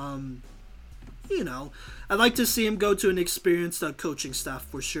experienced, I'd like to see him go to an experienced coaching staff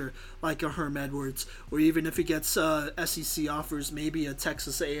for sure, like a Herm Edwards, or even if he gets SEC offers, maybe a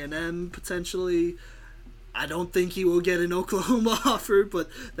Texas A&M potentially. I don't think he will get an Oklahoma offer, but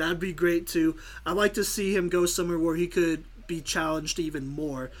that'd be great too. I'd like to see him go somewhere where he could be challenged even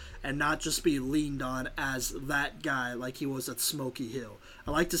more and not just be leaned on as that guy like he was at Smoky Hill.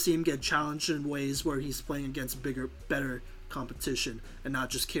 I like to see him get challenged in ways where he's playing against bigger, better competition and not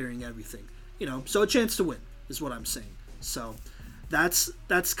just carrying everything. So a chance to win is what I'm saying. So that's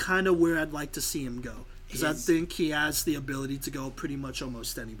kind of where I'd like to see him go, because I think he has the ability to go pretty much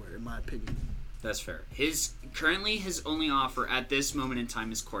almost anywhere, in my opinion. That's fair. Currently his only offer at this moment in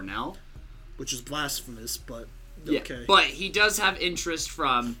time is Cornell, which is blasphemous, but okay. Yeah, but he does have interest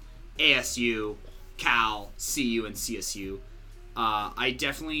from ASU, Cal, CU, and CSU. I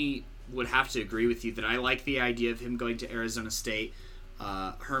definitely would have to agree with you that I like the idea of him going to Arizona State.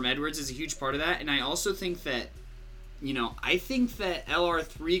 Herm Edwards is a huge part of that, and I also think that, I think that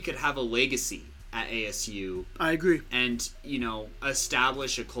LR3 could have a legacy at ASU. I agree. And,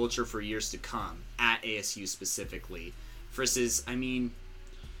 establish a culture for years to come at ASU specifically. Versus,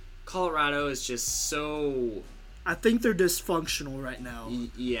 Colorado is just so... I think they're dysfunctional right now.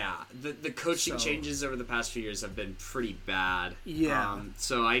 Yeah. The coaching changes over the past few years have been pretty bad. Yeah.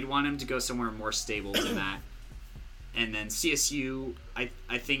 So I'd want him to go somewhere more stable than that. And then CSU, I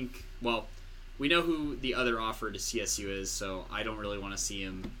think, well, we know who the other offer to CSU is, so I don't really want to see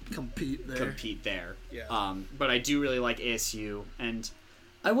him compete there. Yeah. But I do really like ASU, and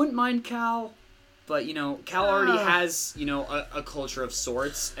I wouldn't mind Cal. But, Cal already has, a culture of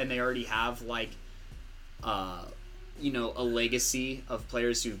sorts, and they already have, a legacy of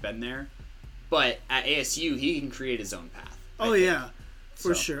players who've been there. But at ASU, he can create his own path. Oh, yeah,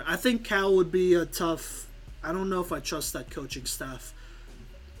 for sure. I think Cal would be a tough... I don't know if I trust that coaching staff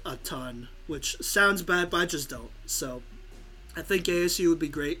a ton, which sounds bad, but I just don't. So I think ASU would be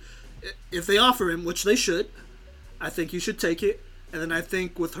great. If they offer him, which they should, I think you should take it. And then I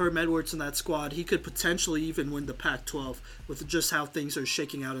think with Herm Edwards in that squad, he could potentially even win the Pac-12 with just how things are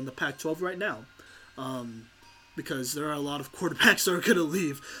shaking out in the Pac-12 right now. Because there are a lot of quarterbacks that are going to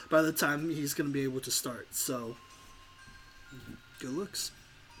leave by the time he's going to be able to start. So, good looks.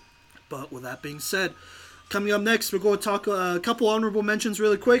 But with that being said, coming up next, we're going to talk a couple honorable mentions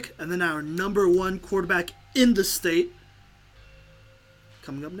really quick, and then our number one quarterback in the state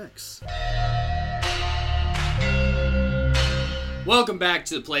coming up next. Welcome back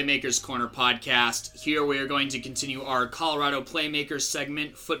to the Playmakers Corner podcast. Here we are going to continue our Colorado Playmakers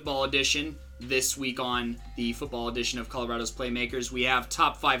segment, Football Edition. This week on the Football Edition of Colorado's Playmakers, we have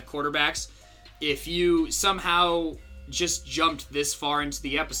top 5 quarterbacks. If you somehow just jumped this far into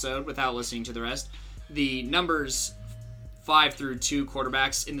the episode without listening to the rest, the numbers 5 through 2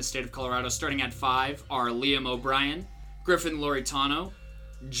 quarterbacks in the state of Colorado, starting at 5, are Liam O'Brien, Griffin Loritano,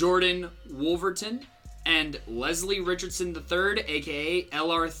 Jordan Wolverton, and Leslie Richardson III, a.k.a.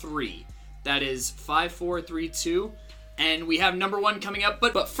 LR3. That is 5, 4, 3, 2. And we have number 1 coming up.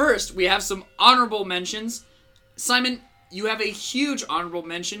 But first, we have some honorable mentions. Simon, you have a huge honorable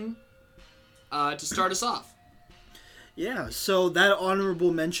mention to start us off. Yeah, so that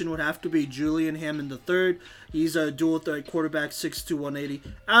honorable mention would have to be Julian Hammond III. He's a dual threat quarterback, 6'2", 180,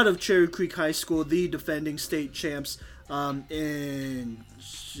 out of Cherry Creek High School, the defending state champs in,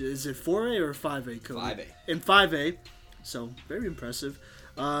 is it 4A or 5A, Cody? 5A. In 5A, so very impressive.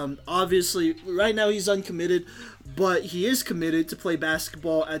 Obviously, right now he's uncommitted, but he is committed to play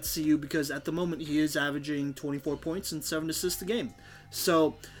basketball at CU because at the moment he is averaging 24 points and 7 assists a game.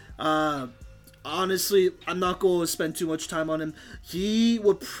 So, honestly, I'm not going to spend too much time on him. He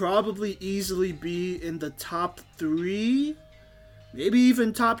would probably easily be in the top 3, maybe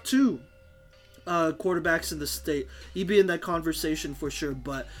even top 2 quarterbacks in the state. He'd be in that conversation for sure.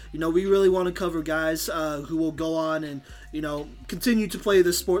 But, we really want to cover guys who will go on and, continue to play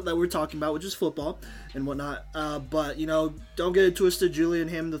the sport that we're talking about, which is football and whatnot. But, don't get it twisted. Julian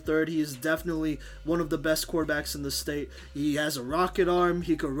Hammond III, he is definitely one of the best quarterbacks in the state. He has a rocket arm.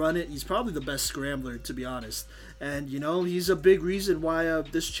 He could run it. He's probably the best scrambler, to be honest. And, he's a big reason why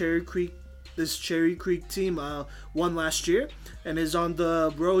this Cherry Creek team won last year and is on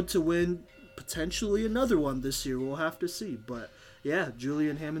the road to win potentially another one this year. We'll have to see. But, yeah,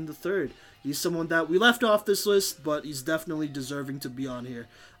 Julian Hammond III. He's someone that we left off this list, but he's definitely deserving to be on here.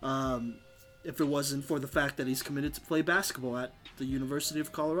 If it wasn't for the fact that he's committed to play basketball at the University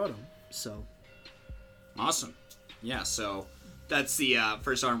of Colorado. So, awesome. Yeah, so that's the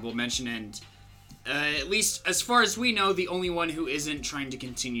first honorable mention, and at least as far as we know, the only one who isn't trying to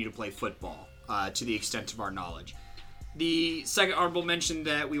continue to play football, to the extent of our knowledge. The second honorable mention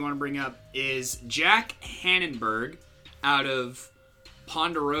that we want to bring up is Jack Hannenberg out of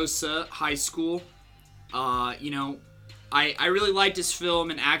Ponderosa High School. I really liked his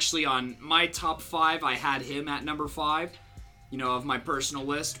film, and actually on my top 5, I had him at number 5, of my personal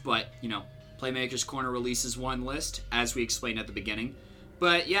list, but, Playmakers Corner releases one list, as we explained at the beginning.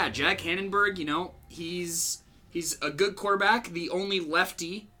 But, yeah, Jack Hannenberg, he's a good quarterback, the only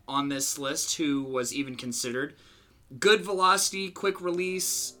lefty on this list who was even considered. Good velocity, quick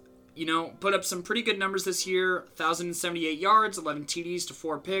release, put up some pretty good numbers this year, 1,078 yards, 11 TDs to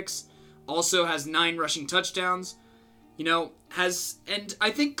 4 picks, also has 9 rushing touchdowns. And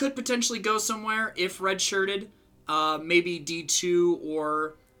I think could potentially go somewhere if redshirted, maybe D2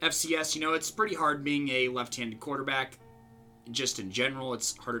 or FCS. It's pretty hard being a left-handed quarterback. Just in general,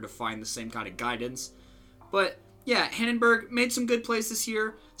 it's harder to find the same kind of guidance. But, yeah, Hannenberg made some good plays this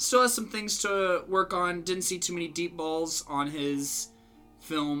year. Still has some things to work on. Didn't see too many deep balls on his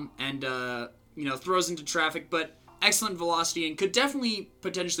film and, throws into traffic. But excellent velocity and could definitely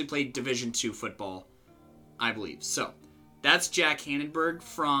potentially play Division II football, I believe. So, that's Jack Hannenberg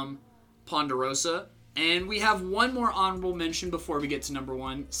from Ponderosa. And we have one more honorable mention before we get to number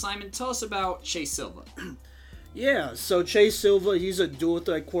 1. Simon, tell us about Chase Silva. Yeah, so Chase Silva, he's a dual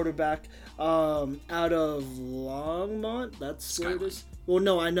threat quarterback out of Longmont. That's Skyline. where it is. Well,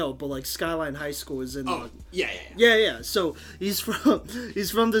 no, I know, but Skyline High School is in. Yeah. So he's from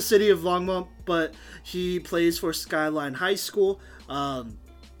the city of Longmont, but he plays for Skyline High School.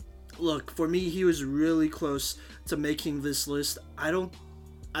 Look, for me, he was really close to making this list. I don't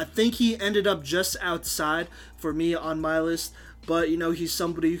I think he ended up just outside for me on my list, but he's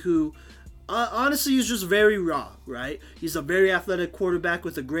somebody who honestly he's just very raw, right? He's a very athletic quarterback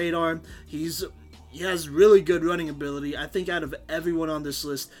with a great arm. He has really good running ability. I think out of everyone on this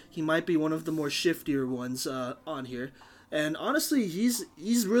list, he might be one of the more shiftier ones on here. And honestly, he's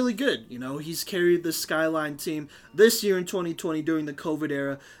really good. He's carried the Skyline team this year in 2020 during the COVID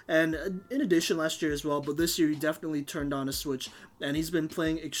era, and in addition last year as well. But this year he definitely turned on a switch, and he's been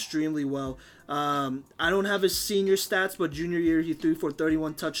playing extremely well. I don't have his senior stats, but junior year he threw for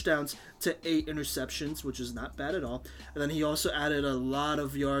 31 touchdowns to 8 interceptions, which is not bad at all. And then he also added a lot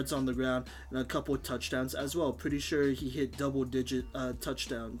of yards on the ground and a couple of touchdowns as well. Pretty sure he hit double-digit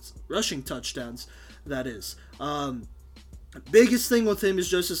touchdowns, rushing touchdowns, that is. Biggest thing with him is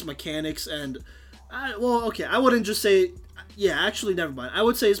just his mechanics, and I wouldn't just say, actually never mind. I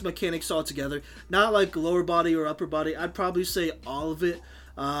would say his mechanics altogether, not like lower body or upper body. I'd probably say all of it.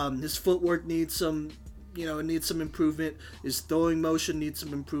 His footwork needs some improvement. His throwing motion needs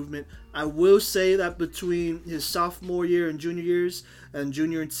some improvement. I will say that between his sophomore year and junior years, and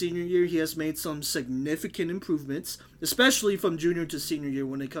junior and senior year, he has made some significant improvements, especially from junior to senior year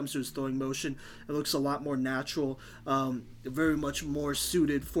when it comes to his throwing motion. It looks a lot more natural, very much more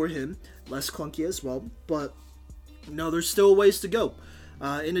suited for him, less clunky as well, but there's still ways to go.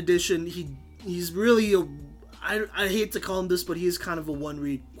 In addition, he's really I hate to call him this, but he is kind of a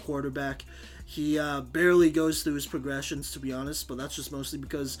one-read quarterback. He barely goes through his progressions, to be honest, but that's just mostly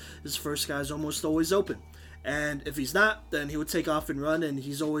because his first guy is almost always open. And if he's not, then he would take off and run, and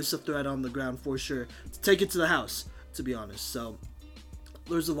he's always a threat on the ground for sure to take it to the house, to be honest. So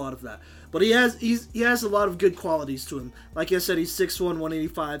there's a lot of that. But he has a lot of good qualities to him. Like I said, he's 6'1",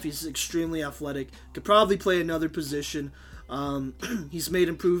 185. He's extremely athletic. Could probably play another position. He's made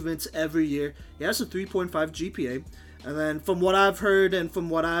improvements every year. He has a 3.5 GPA. And then from what I've heard and from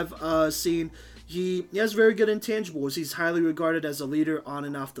what I've seen, he has very good intangibles. He's highly regarded as a leader on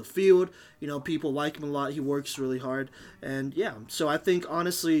and off the field. People like him a lot. He works really hard. And so I think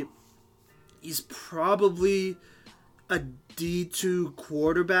honestly, he's probably a D2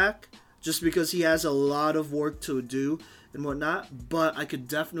 quarterback just because he has a lot of work to do and whatnot, but I could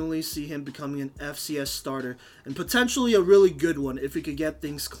definitely see him becoming an FCS starter and potentially a really good one if he could get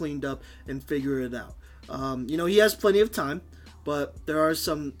things cleaned up and figure it out. He has plenty of time, but there are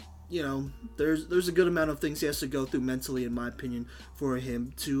some, there's a good amount of things he has to go through mentally, in my opinion, for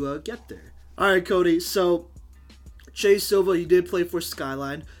him to get there. All right, Cody, so Chase Silva, he did play for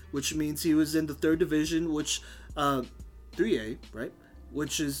Skyline, which means he was in the 3rd division, which, 3A, right?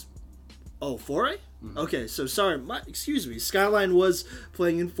 Which is, 4A? Mm-hmm. Okay, so sorry, excuse me. Skyline was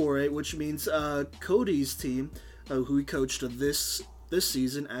playing in 4A, which means Cody's team, who he coached this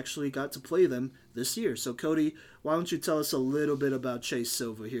season, actually got to play them this year. So Cody, why don't you tell us a little bit about Chase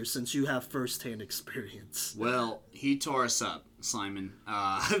Silva here, since you have first-hand experience? Well, he tore us up, Simon.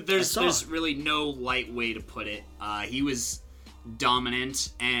 There's really no light way to put it. He was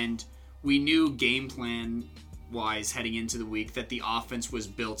dominant, and we knew game plan-wise heading into the week that the offense was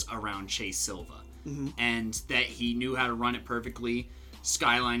built around Chase Silva, and that he knew how to run it perfectly.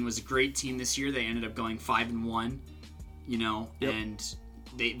 Skyline was a great team this year. They ended up going 5-1. And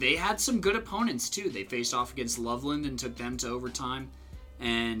they had some good opponents too. They faced off against Loveland and took them to overtime,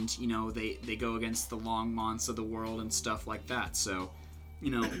 and they go against the Longmonts of the world and stuff like that. So,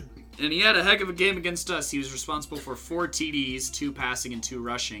 and he had a heck of a game against us. He was responsible for 4 TDs, 2 passing and 2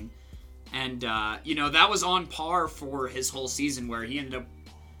 rushing, and that was on par for his whole season, where he ended up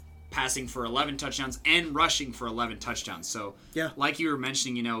passing for 11 touchdowns and rushing for 11 touchdowns. So, like you were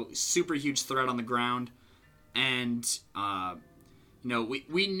mentioning, super huge threat on the ground. And,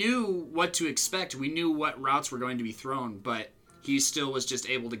 we knew what to expect. We knew what routes were going to be thrown, but he still was just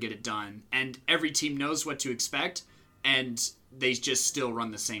able to get it done. And every team knows what to expect, and they just still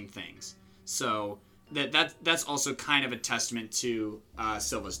run the same things. So that's also kind of a testament to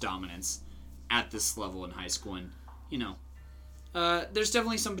Silva's dominance at this level in high school. And, there's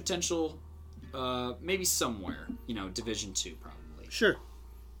definitely some potential, maybe somewhere, Division II probably. Sure.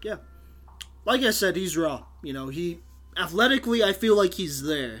 Yeah. Like I said, he's raw. He athletically, I feel like he's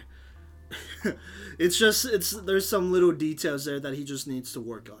there. There's some little details there that he just needs to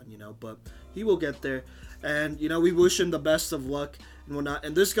work on, but he will get there. And, we wish him the best of luck and whatnot.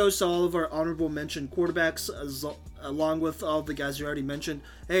 And this goes to all of our honorable mention quarterbacks, along with all the guys you already mentioned.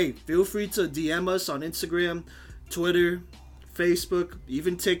 Hey, feel free to DM us on Instagram, Twitter, Facebook,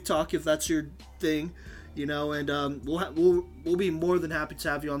 even TikTok if that's your thing. And we'll be more than happy to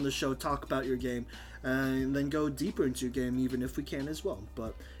have you on the show, talk about your game. and then go deeper into your game, even if we can as well.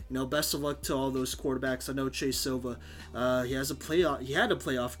 But best of luck to all those quarterbacks. I know Chase Silva, he had a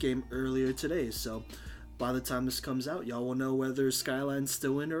playoff game earlier today, so by the time this comes out, y'all will know whether Skyline's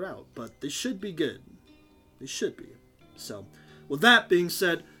still in or out. But they should be good. They should be. So, with that being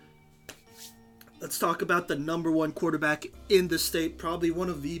said, let's talk about the number one quarterback in the state, probably one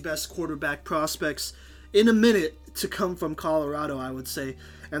of the best quarterback prospects in a minute to come from Colorado, I would say.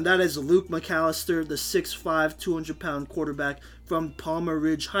 And that is Luke McAllister, the 6'5", 200-pound quarterback from Palmer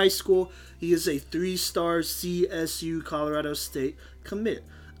Ridge High School. He is a 3-star CSU Colorado State commit.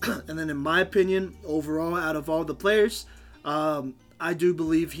 And then in my opinion, overall, out of all the players, I do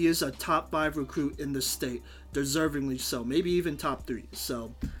believe he is a top 5 recruit in the state, deservingly so, maybe even top 3.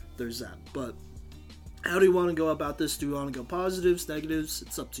 So there's that. But how do you want to go about this? Do you want to go positives, negatives?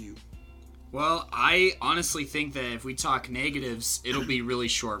 It's up to you. Well, I honestly think that if we talk negatives, it'll be really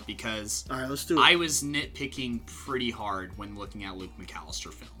short because all right, let's do it. I was nitpicking pretty hard when looking at Luke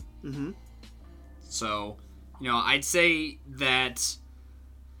McAllister film. Mm-hmm. So, I'd say that,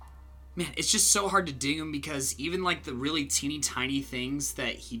 man, it's just so hard to dig him because even like the really teeny tiny things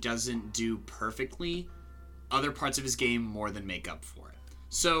that he doesn't do perfectly, other parts of his game more than make up for it.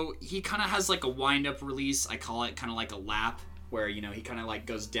 So he kind of has like a wind-up release. I call it kind of like a lap, where, he kind of like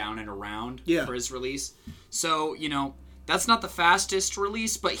goes down and around for his release. So, that's not the fastest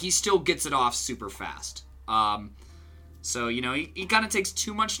release, but he still gets it off super fast. So, he kind of takes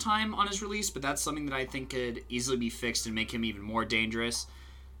too much time on his release, but that's something that I think could easily be fixed and make him even more dangerous.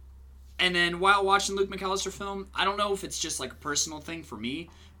 And then while watching Luke McAllister film, I don't know if it's just like a personal thing for me,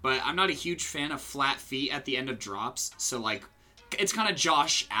 but I'm not a huge fan of flat feet at the end of drops. So, like, it's kind of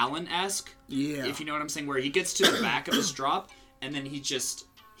Josh Allen-esque, if you know what I'm saying, where he gets to the back of his drop, and then he's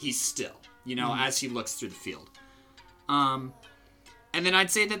still, as he looks through the field. And then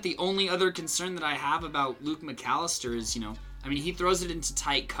I'd say that the only other concern that I have about Luke McAllister is, he throws it into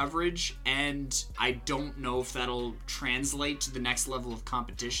tight coverage, and I don't know if that'll translate to the next level of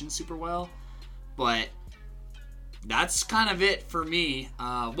competition super well. But that's kind of it for me.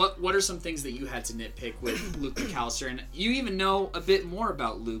 What are some things that you had to nitpick with Luke McAllister? And you even know a bit more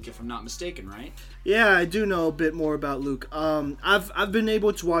about Luke, if I'm not mistaken, right? Yeah, I do know a bit more about Luke. I've been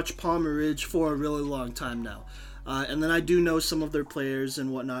able to watch Palmer Ridge for a really long time now. And then I do know some of their players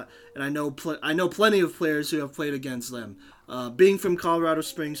and whatnot, and I know plenty of players who have played against them. Being from Colorado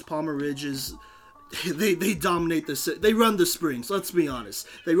Springs, Palmer Ridge is they dominate they run the Springs. Let's be honest,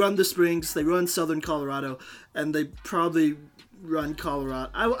 they run the Springs, they run Southern Colorado, and they probably run Colorado.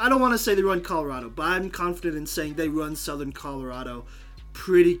 I don't want to say they run Colorado, but I'm confident in saying they run Southern Colorado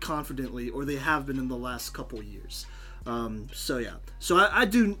pretty confidently, or they have been in the last couple years. So I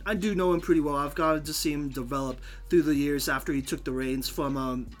do know him pretty well. I've gotten to see him develop through the years after he took the reins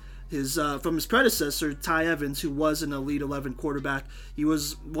from his predecessor, Ty Evans, who was an Elite 11 quarterback. He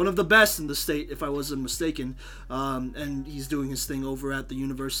was one of the best in the state, if I wasn't mistaken, and he's doing his thing over at the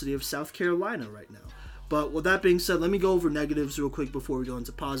University of South Carolina right now. But with that being said, let me go over negatives real quick before we go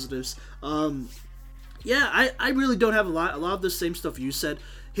into positives. I really don't have a lot of the same stuff you said.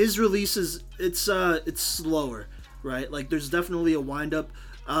 His releases, it's slower. Right, like there's definitely a wind-up.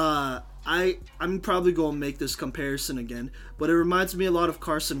 I'm probably going to make this comparison again, but it reminds me a lot of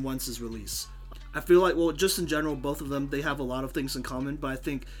Carson Wentz's release. I feel like, well, just in general, both of them, they have a lot of things in common, but I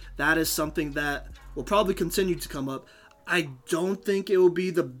think that is something that will probably continue to come up. I don't think it will be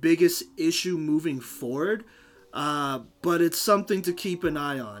the biggest issue moving forward, but it's something to keep an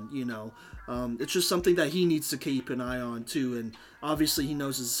eye on, It's just something that he needs to keep an eye on, too, and obviously he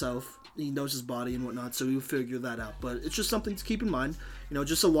knows himself. He knows his body and whatnot, so he'll figure that out. But it's just something to keep in mind.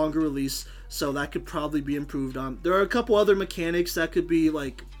 Just a longer release, so that could probably be improved on. There are a couple other mechanics that could be,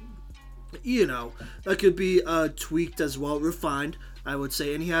 tweaked as well, refined, I would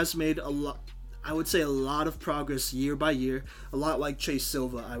say. And he has made a lot of progress year by year. A lot like Chase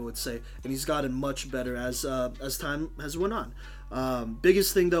Silva, I would say. And he's gotten much better as time has went on.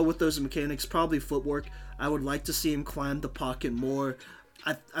 Biggest thing, though, with those mechanics, probably footwork. I would like to see him climb the pocket more.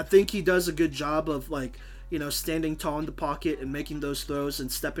 I think he does a good job of standing tall in the pocket and making those throws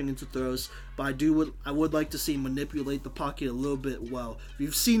and stepping into throws. But I would like to see him manipulate the pocket a little bit well.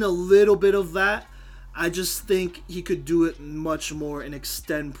 We've seen a little bit of that. I just think he could do it much more and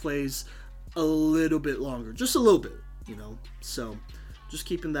extend plays a little bit longer, just a little bit, So just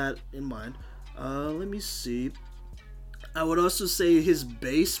keeping that in mind. Let me see. I would also say his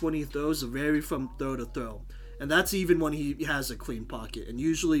base when he throws vary from throw to throw. And that's even when he has a clean pocket. And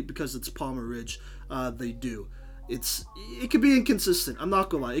usually, because it's Palmer Ridge, they do. it could be inconsistent. I'm not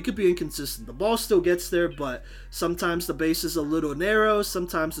gonna lie, it could be inconsistent. The ball still gets there, but sometimes the base is a little narrow.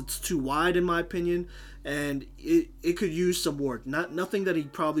 Sometimes it's too wide, in my opinion, and it could use some work. Nothing that he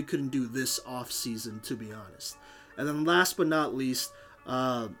probably couldn't do this off season, to be honest. And then last but not least,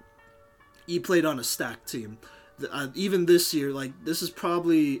 he played on a stacked team. Even this year, like, this is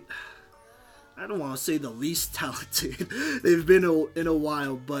probably, I don't want to say the least talented they've been in a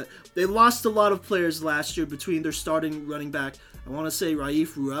while, but they lost a lot of players last year between their starting running back. I want to say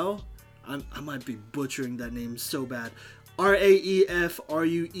Raif Ruel. I might be butchering that name so bad.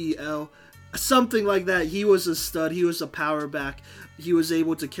 Raefruel. Something like that. He was a stud. He was a power back. He was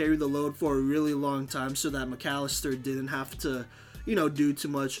able to carry the load for a really long time so that McAllister didn't have to, do too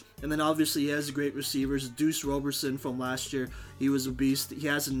much. And then obviously he has great receivers. Deuce Roberson from last year, he was a beast. He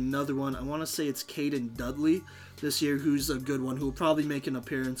has another one. I want to say it's Caden Dudley this year, who's a good one, who will probably make an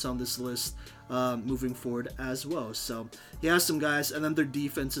appearance on this list moving forward as well. So he has some guys, and then their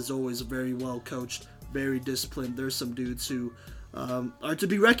defense is always very well coached, very disciplined. There's some dudes who are to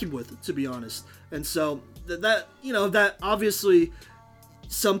be reckoned with, to be honest. And so that obviously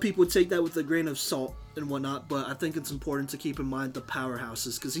some people take that with a grain of salt and whatnot, but I think it's important to keep in mind the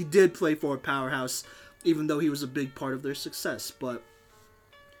powerhouses, because he did play for a powerhouse, even though he was a big part of their success. But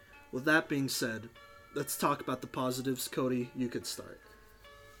with that being said, let's talk about the positives. Cody, you could start.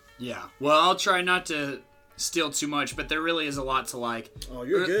 Yeah, well, I'll try not to steal too much, but there really is a lot to like. Oh,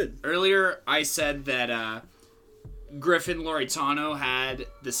 you're good. Earlier, I said that Griffin Loritano had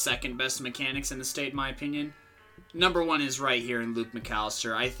the second best mechanics in the state, in my opinion. Number one is right here in Luke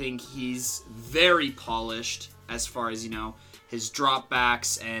McAllister. I think he's very polished as far as, his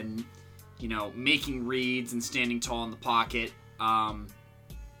dropbacks and, making reads and standing tall in the pocket.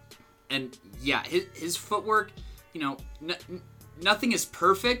 And, yeah, his footwork, nothing is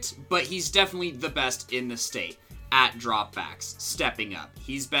perfect, but he's definitely the best in the state at dropbacks, stepping up.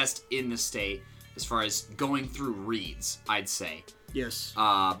 He's best in the state as far as going through reads, I'd say. Yes.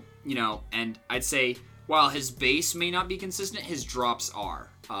 And I'd say while his base may not be consistent, his drops are.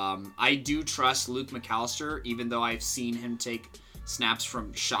 I do trust Luke McAllister, even though I've seen him take snaps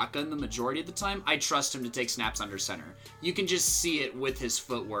from shotgun the majority of the time. I trust him to take snaps under center. You can just see it with his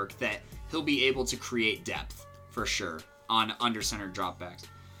footwork that he'll be able to create depth, for sure, on under center dropbacks.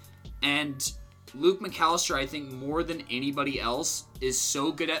 And Luke McAllister, I think more than anybody else, is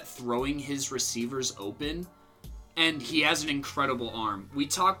so good at throwing his receivers open, and he has an incredible arm. We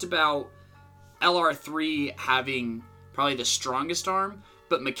talked about LR3 having probably the strongest arm,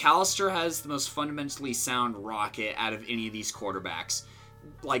 but McAllister has the most fundamentally sound rocket out of any of these quarterbacks.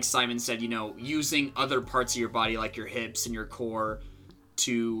 Like Simon said, using other parts of your body like your hips and your core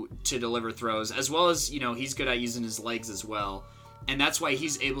to deliver throws, as well as, he's good at using his legs as well. And that's why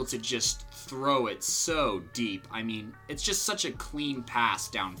he's able to just throw it so deep. I mean, it's just such a clean pass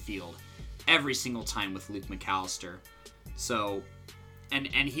downfield every single time with Luke McAllister. So, and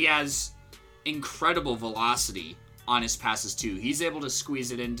he has incredible velocity on his passes too. He's able to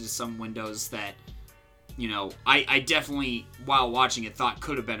squeeze it into some windows that, I definitely, while watching it, thought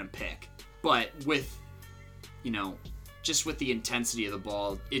could have been a pick. But with, just with the intensity of the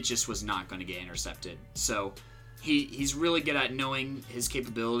ball, it just was not going to get intercepted. So he's really good at knowing his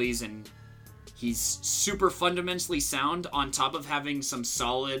capabilities, and he's super fundamentally sound on top of having some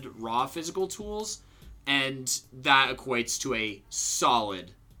solid raw physical tools, and that equates to a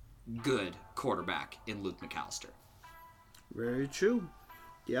solid, good quarterback in Luke McAllister. Very true.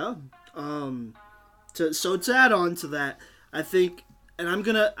 Yeah. To add on to that, I think,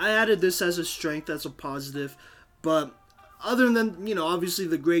 and I added this as a strength, as a positive, but other than, obviously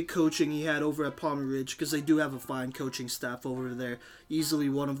the great coaching he had over at Palmer Ridge, because they do have a fine coaching staff over there, easily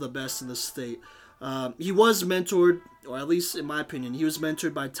one of the best in the state. He was mentored, or at least in my opinion, he was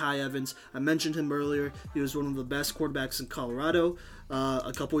mentored by Ty Evans. I mentioned him earlier. He was one of the best quarterbacks in Colorado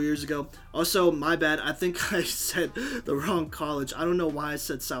a couple years ago. Also, my bad, I think I said the wrong college. I don't know why I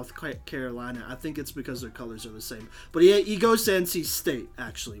said South Carolina. I think it's because their colors are the same. But he goes to NC State,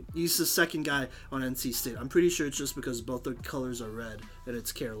 actually. He's the second guy on NC State. I'm pretty sure it's just because both their colors are red and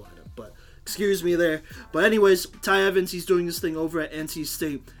it's Carolina. But excuse me there. But anyways, Ty Evans, he's doing this thing over at NC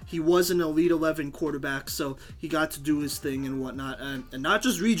State. He was an Elite 11 quarterback, so he got to do his thing and whatnot. And not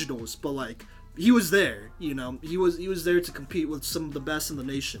just regionals, but he was there, He was there to compete with some of the best in the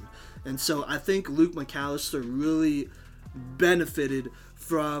nation. And so I think Luke McAllister really benefited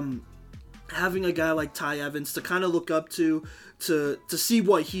from having a guy like Ty Evans to kind of look up to see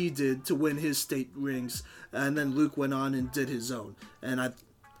what he did to win his state rings. And then Luke went on and did his own. And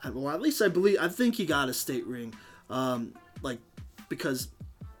at least I think he got a state ring. Because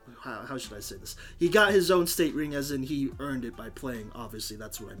how should I say this? He got his own state ring, as in he earned it by playing. Obviously,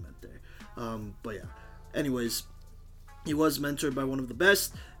 that's what I meant there. But yeah. Anyways, he was mentored by one of the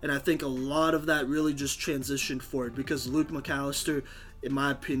best, and I think a lot of that really just transitioned forward because Luke McAllister, in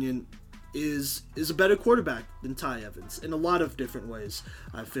my opinion, is a better quarterback than Ty Evans in a lot of different ways.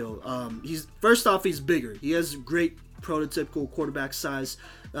 I feel he's bigger. He has great prototypical quarterback size.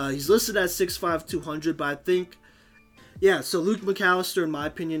 He's listed at 6'5", 200, but I think, yeah, so Luke McAllister, in my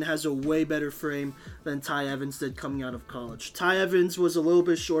opinion, has a way better frame than Ty Evans did coming out of college. Ty Evans was a little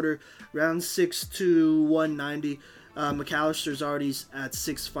bit shorter, around 6'2", 190. McAllister's already at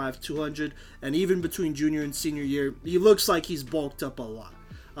 6'5", 200, and even between junior and senior year, he looks like he's bulked up a lot.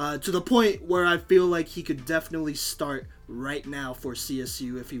 To the point where I feel like he could definitely start right now for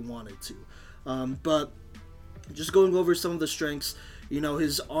CSU if he wanted to. But just going over some of the strengths,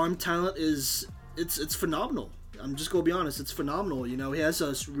 his arm talent it's phenomenal. I'm just going to be honest, it's phenomenal. He has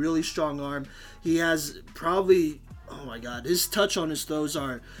a really strong arm. He has probably, oh my God, his touch on his throws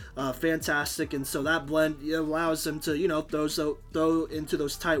are fantastic, and so that blend allows him to, throw into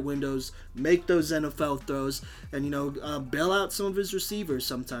those tight windows, make those NFL throws, and, bail out some of his receivers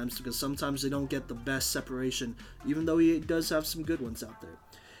sometimes, because sometimes they don't get the best separation, even though he does have some good ones out there.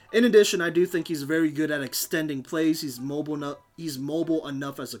 In addition, I do think he's very good at extending plays. He's mobile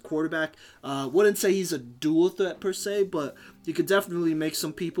enough as a quarterback. Wouldn't say he's a dual threat per se, but he could definitely make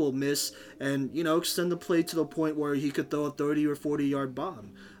some people miss and, extend the play to the point where he could throw a 30 or 40-yard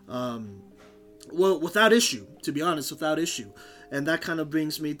bomb. Well, without issue, to be honest, without issue. And that kind of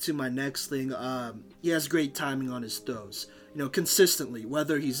brings me to my next thing. He has great timing on his throws. Consistently,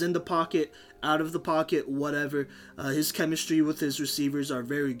 whether he's in the pocket, out of the pocket, whatever. His chemistry with his receivers are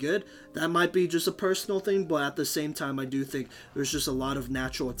very good. That might be just a personal thing, but at the same time, I do think there's just a lot of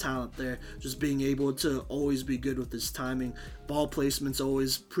natural talent there. Just being able to always be good with his timing. Ball placement's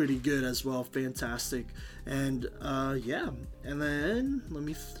always pretty good as well. Fantastic. And, yeah. And then, let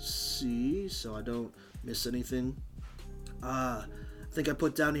me see so I don't miss anything. I think I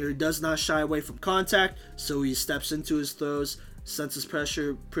put down here, he does not shy away from contact, so he steps into his throws, senses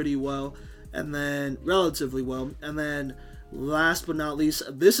pressure pretty well, and then relatively well. And then last but not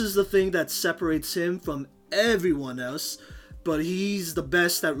least, this is the thing that separates him from everyone else, but he's the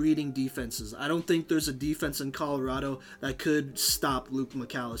best at reading defenses. I don't think there's a defense in Colorado that could stop Luke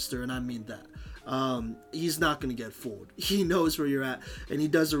McAllister, and I mean that. He's not going to get fooled. He knows where you're at, and he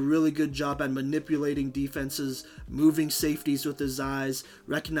does a really good job at manipulating defenses, moving safeties with his eyes,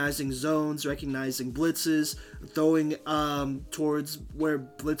 recognizing zones, recognizing blitzes, throwing towards where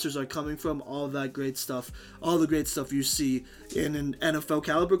blitzers are coming from, all of that great stuff, all the great stuff you see in an NFL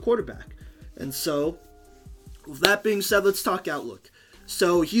caliber quarterback. And so, with that being said, let's talk outlook.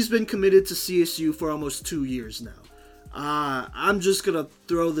 So, he's been committed to CSU for almost 2 years now. I'm just going to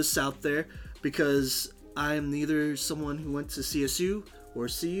throw this out there, because I am neither someone who went to CSU or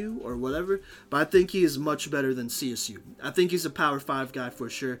CU or whatever, but I think he is much better than CSU. I think he's a Power 5 guy for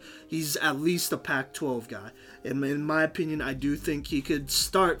sure. He's at least a Pac-12 guy. And in my opinion, I do think he could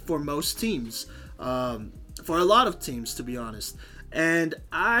start for most teams, for a lot of teams, to be honest. And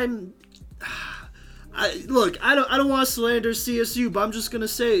I don't want to slander CSU, but I'm just going to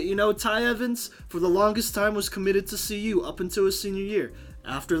say, Ty Evans, for the longest time, was committed to CU up until his senior year.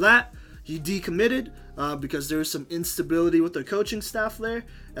 After that, he decommitted because there was some instability with the coaching staff there,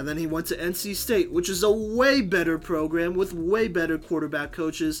 and then he went to NC State, which is a way better program with way better quarterback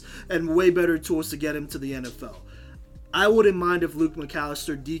coaches and way better tools to get him to the NFL. I wouldn't mind if Luke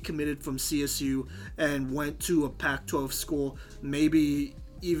McAllister decommitted from CSU and went to a Pac-12 school. Maybe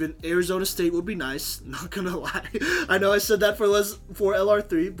even Arizona State would be nice, not gonna lie. I know I said that for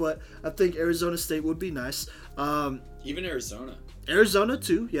LR3, but I think Arizona State would be nice. Even Arizona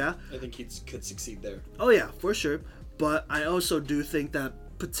too, yeah. I think he could succeed there. Oh yeah, for sure. But I also do think that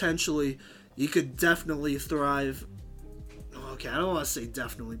potentially he could definitely thrive. Okay, I don't want to say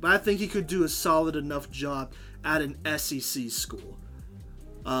definitely, but I think he could do a solid enough job at an SEC school.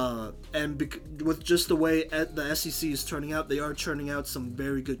 With just the way the SEC is turning out, they are churning out some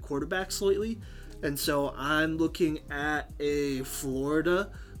very good quarterbacks lately. And so I'm looking at a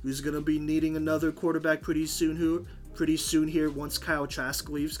Florida who's going to be needing another quarterback pretty soon here once Kyle Trask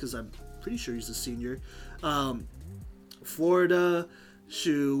leaves, because I'm pretty sure he's a senior. Florida,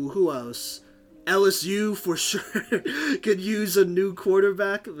 who else? LSU for sure could use a new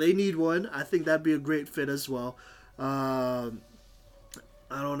quarterback. They need one. I think that'd be a great fit as well. I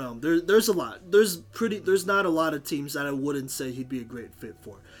don't know. There's a lot. There's not a lot of teams that I wouldn't say he'd be a great fit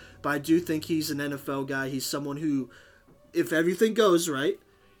for. But I do think he's an NFL guy. He's someone who, if everything goes right,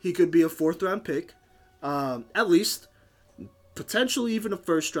 he could be a 4th round pick, at least. potentially even a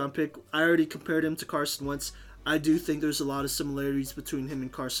first-round pick. I already compared him to Carson Wentz. I do think there's a lot of similarities between him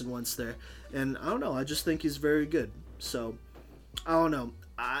and Carson Wentz there. And I don't know, I just think he's very good. So, I don't know.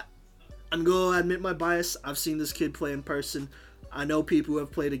 I'm going to admit my bias. I've seen this kid play in person. I know people who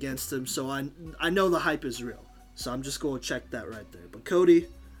have played against him, so I know the hype is real. So I'm just going to check that right there. But Cody,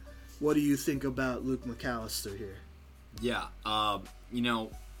 what do you think about Luke McAllister here? Yeah, Luke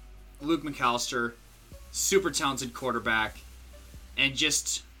McAllister, super talented quarterback, and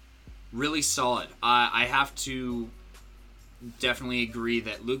just really solid. I have to definitely agree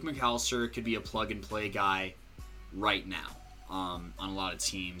that Luke McAllister could be a plug-and-play guy right now on a lot of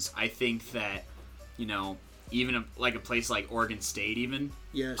teams. I think that, even a place like Oregon State even,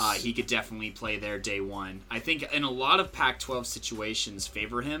 yes, he could definitely play there day one. I think in a lot of Pac-12 situations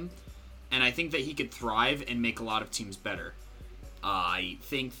favor him, and I think that he could thrive and make a lot of teams better. I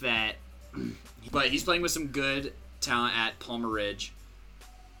think that, but he's playing with some good talent at Palmer Ridge,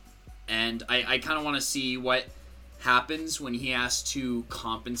 and I kind of want to see what happens when he has to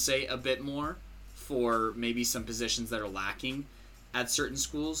compensate a bit more for maybe some positions that are lacking at certain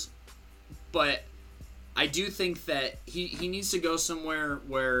schools. But I do think that he needs to go somewhere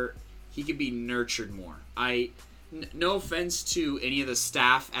where he could be nurtured more. No offense to any of the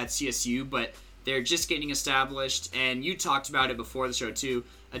staff at CSU, but they're just getting established, and you talked about it before the show too.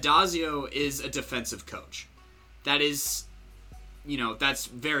 Adazio is a defensive coach. That is, that's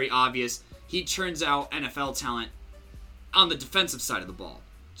very obvious. He turns out NFL talent on the defensive side of the ball.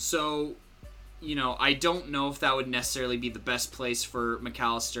 So, I don't know if that would necessarily be the best place for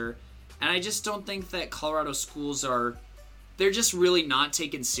McAllister. And I just don't think that Colorado schools they're just really not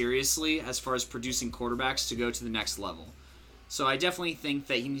taken seriously as far as producing quarterbacks to go to the next level. So I definitely think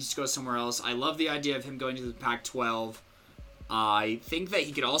that he needs to go somewhere else. I love the idea of him going to the Pac-12. I think that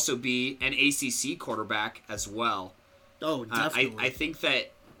he could also be an ACC quarterback as well. Oh, definitely. I think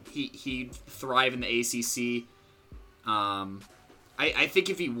that he'd thrive in the ACC. I think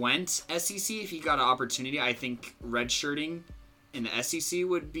if he went SEC, if he got an opportunity, I think redshirting in the SEC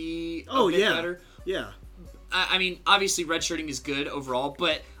would be a bit better. Yeah. I mean, obviously redshirting is good overall,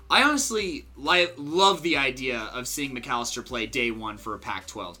 but I honestly love the idea of seeing McAllister play day one for a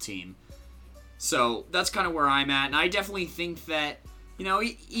Pac-12 team. So that's kind of where I'm at, and I definitely think that,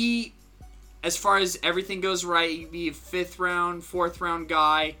 he as far as everything goes right, he'd be a 5th round, 4th round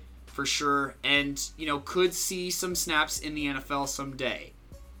guy for sure, and, could see some snaps in the NFL someday.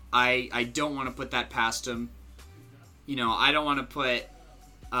 I don't want to put that past him. I don't want to put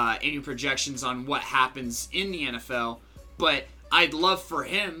any projections on what happens in the NFL, but I'd love for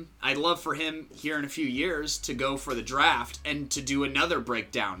him here in a few years to go for the draft and to do another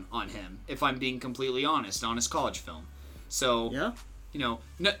breakdown on him, if I'm being completely honest, on his college film. So, yeah.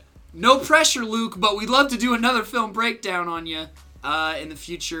 No pressure, Luke, but we'd love to do another film breakdown on you in the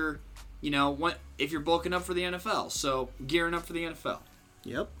future, if you're bulking up for the NFL. So, gearing up for the NFL.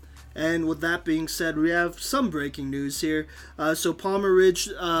 Yep. And with that being said, we have some breaking news here. So Palmer Ridge,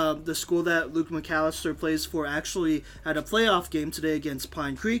 the school that Luke McAllister plays for, actually had a playoff game today against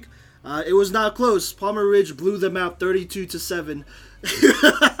Pine Creek. It was not close. Palmer Ridge blew them out 32-7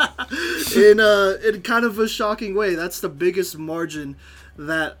 in kind of a shocking way. That's the biggest margin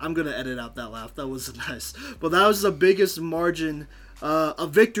that I'm gonna edit out that laugh. That was nice, but that was the biggest margin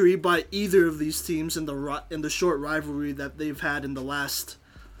of victory by either of these teams in the short rivalry that they've had in the last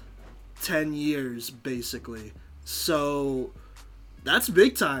 10 years, basically. So that's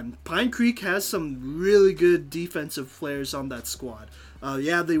big time. Pine Creek has some really good defensive players on that squad.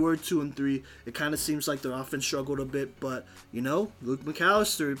 They were 2-3. It kind of seems like their offense struggled a bit, but Luke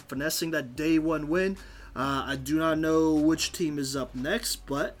McAllister finessing that day one win. I do not know which team is up next,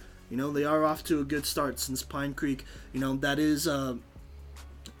 but they are off to a good start since Pine Creek. That is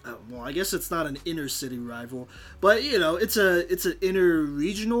well, I guess it's not an inner city rival, but it's an inner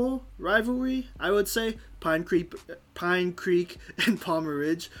regional rivalry, I would say. Pine Creek and Palmer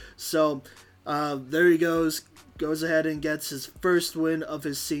Ridge. So there he goes ahead and gets his first win of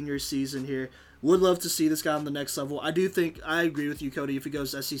his senior season here. Would love to see this guy on the next level. I agree with you, Cody. If he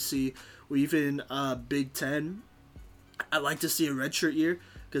goes SEC or even Big Ten, I'd like to see a redshirt year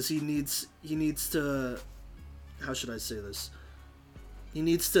because he needs to. How should I say this? He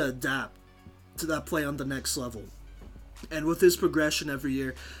needs to adapt to that play on the next level. And with his progression every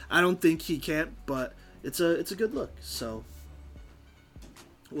year, I don't think he can't, but it's a good look. So,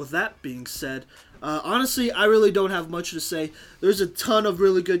 with that being said, honestly, I really don't have much to say. There's a ton of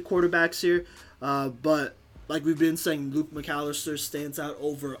really good quarterbacks here, but like we've been saying, Luke McAllister stands out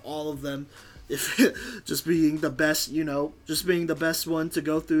over all of them. If just being the best, just being the best one to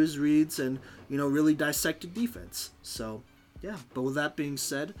go through his reads and really dissect the defense. So, Yeah, but with that being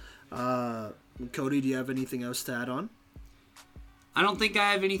said, Cody, do you have anything else to add on? I don't think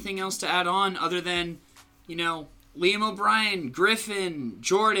I have anything else to add on other than, Liam O'Brien, Griffin,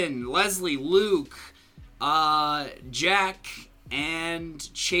 Jordan, Leslie, Luke, Jack,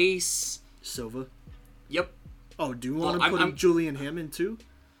 and Chase. Silva. Yep. Oh, do you want to put in Julian Hammond too?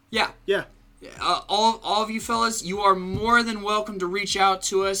 Yeah. Yeah. All of you fellas, you are more than welcome to reach out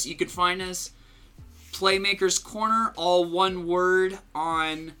to us. You can find us Playmakers Corner, all one word,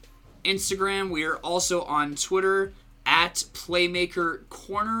 on Instagram. We are also on Twitter at Playmaker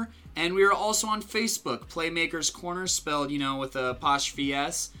Corner, and we are also on Facebook, Playmakers Corner, spelled, with a apostrophe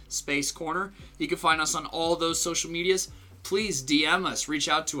S, space corner. You can find us on all those social medias. Please DM us, reach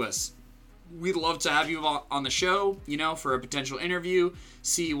out to us. We'd love to have you on the show, for a potential interview,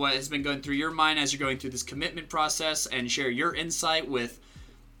 see what has been going through your mind as you're going through this commitment process, and share your insight with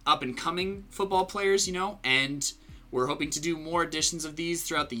up-and-coming football players, and we're hoping to do more editions of these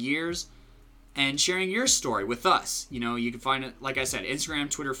throughout the years, and sharing your story with us. You can find it, like I said, Instagram,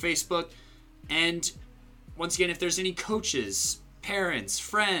 Twitter, Facebook, and once again, if there's any coaches, parents,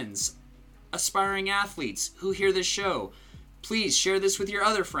 friends, aspiring athletes who hear this show, please share this with your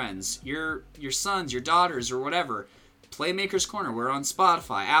other friends, your sons, your daughters, or whatever. Playmakers Corner, we're on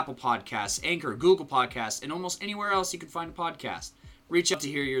Spotify, Apple Podcasts, Anchor, Google Podcasts, and almost anywhere else you can find a podcast. Reach out to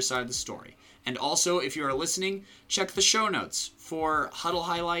hear your side of the story. And also, if you are listening, check the show notes for Huddle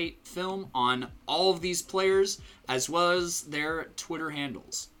Highlight film on all of these players, as well as their Twitter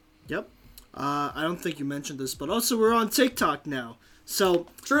handles. Yep. I don't think you mentioned this, but also we're on TikTok now. So,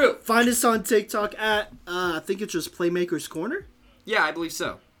 true. Find us on TikTok at, I think it's just Playmakers Corner. Yeah, I believe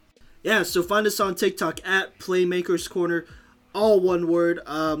so. Yeah, so find us on TikTok at Playmakers Corner, all one word.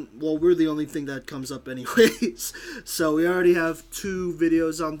 Well, we're the only thing that comes up anyways. So we already have 2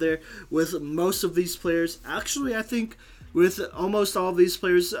 videos on there with most of these players. Actually, I think with almost all of these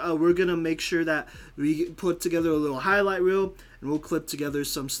players, we're going to make sure that we put together a little highlight reel, and we'll clip together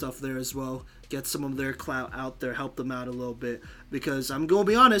some stuff there as well. Get some of their clout out there, help them out a little bit. Because I'm going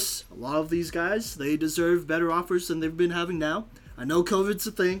to be honest, a lot of these guys, they deserve better offers than they've been having now. I know COVID's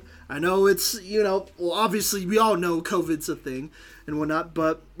a thing. I know it's, obviously we all know COVID's a thing and whatnot,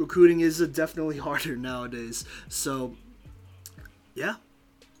 but recruiting is definitely harder nowadays. So, yeah,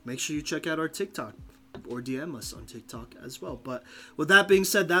 make sure you check out our TikTok or DM us on TikTok as well. But with that being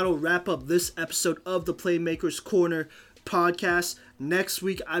said, that'll wrap up this episode of the Playmakers Corner podcast. Next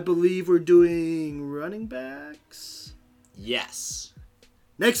week, I believe we're doing running backs. Yes.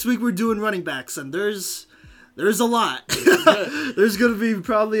 Next week we're doing running backs, and there's a lot. There's going to be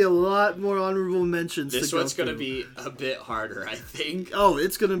probably a lot more honorable mentions. This one's going to be a bit harder, I think. Oh,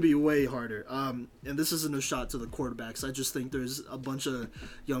 it's going to be way harder. And this isn't a shot to the quarterbacks. I just think there's a bunch of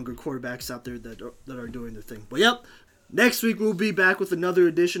younger quarterbacks out there that are doing their thing. But yep, next week we'll be back with another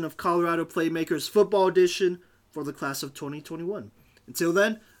edition of Colorado Playmakers Football Edition for the class of 2021. Until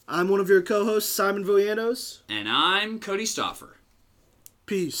then, I'm one of your co-hosts, Simon Villanos. And I'm Cody Stauffer.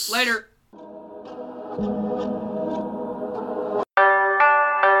 Peace. Later.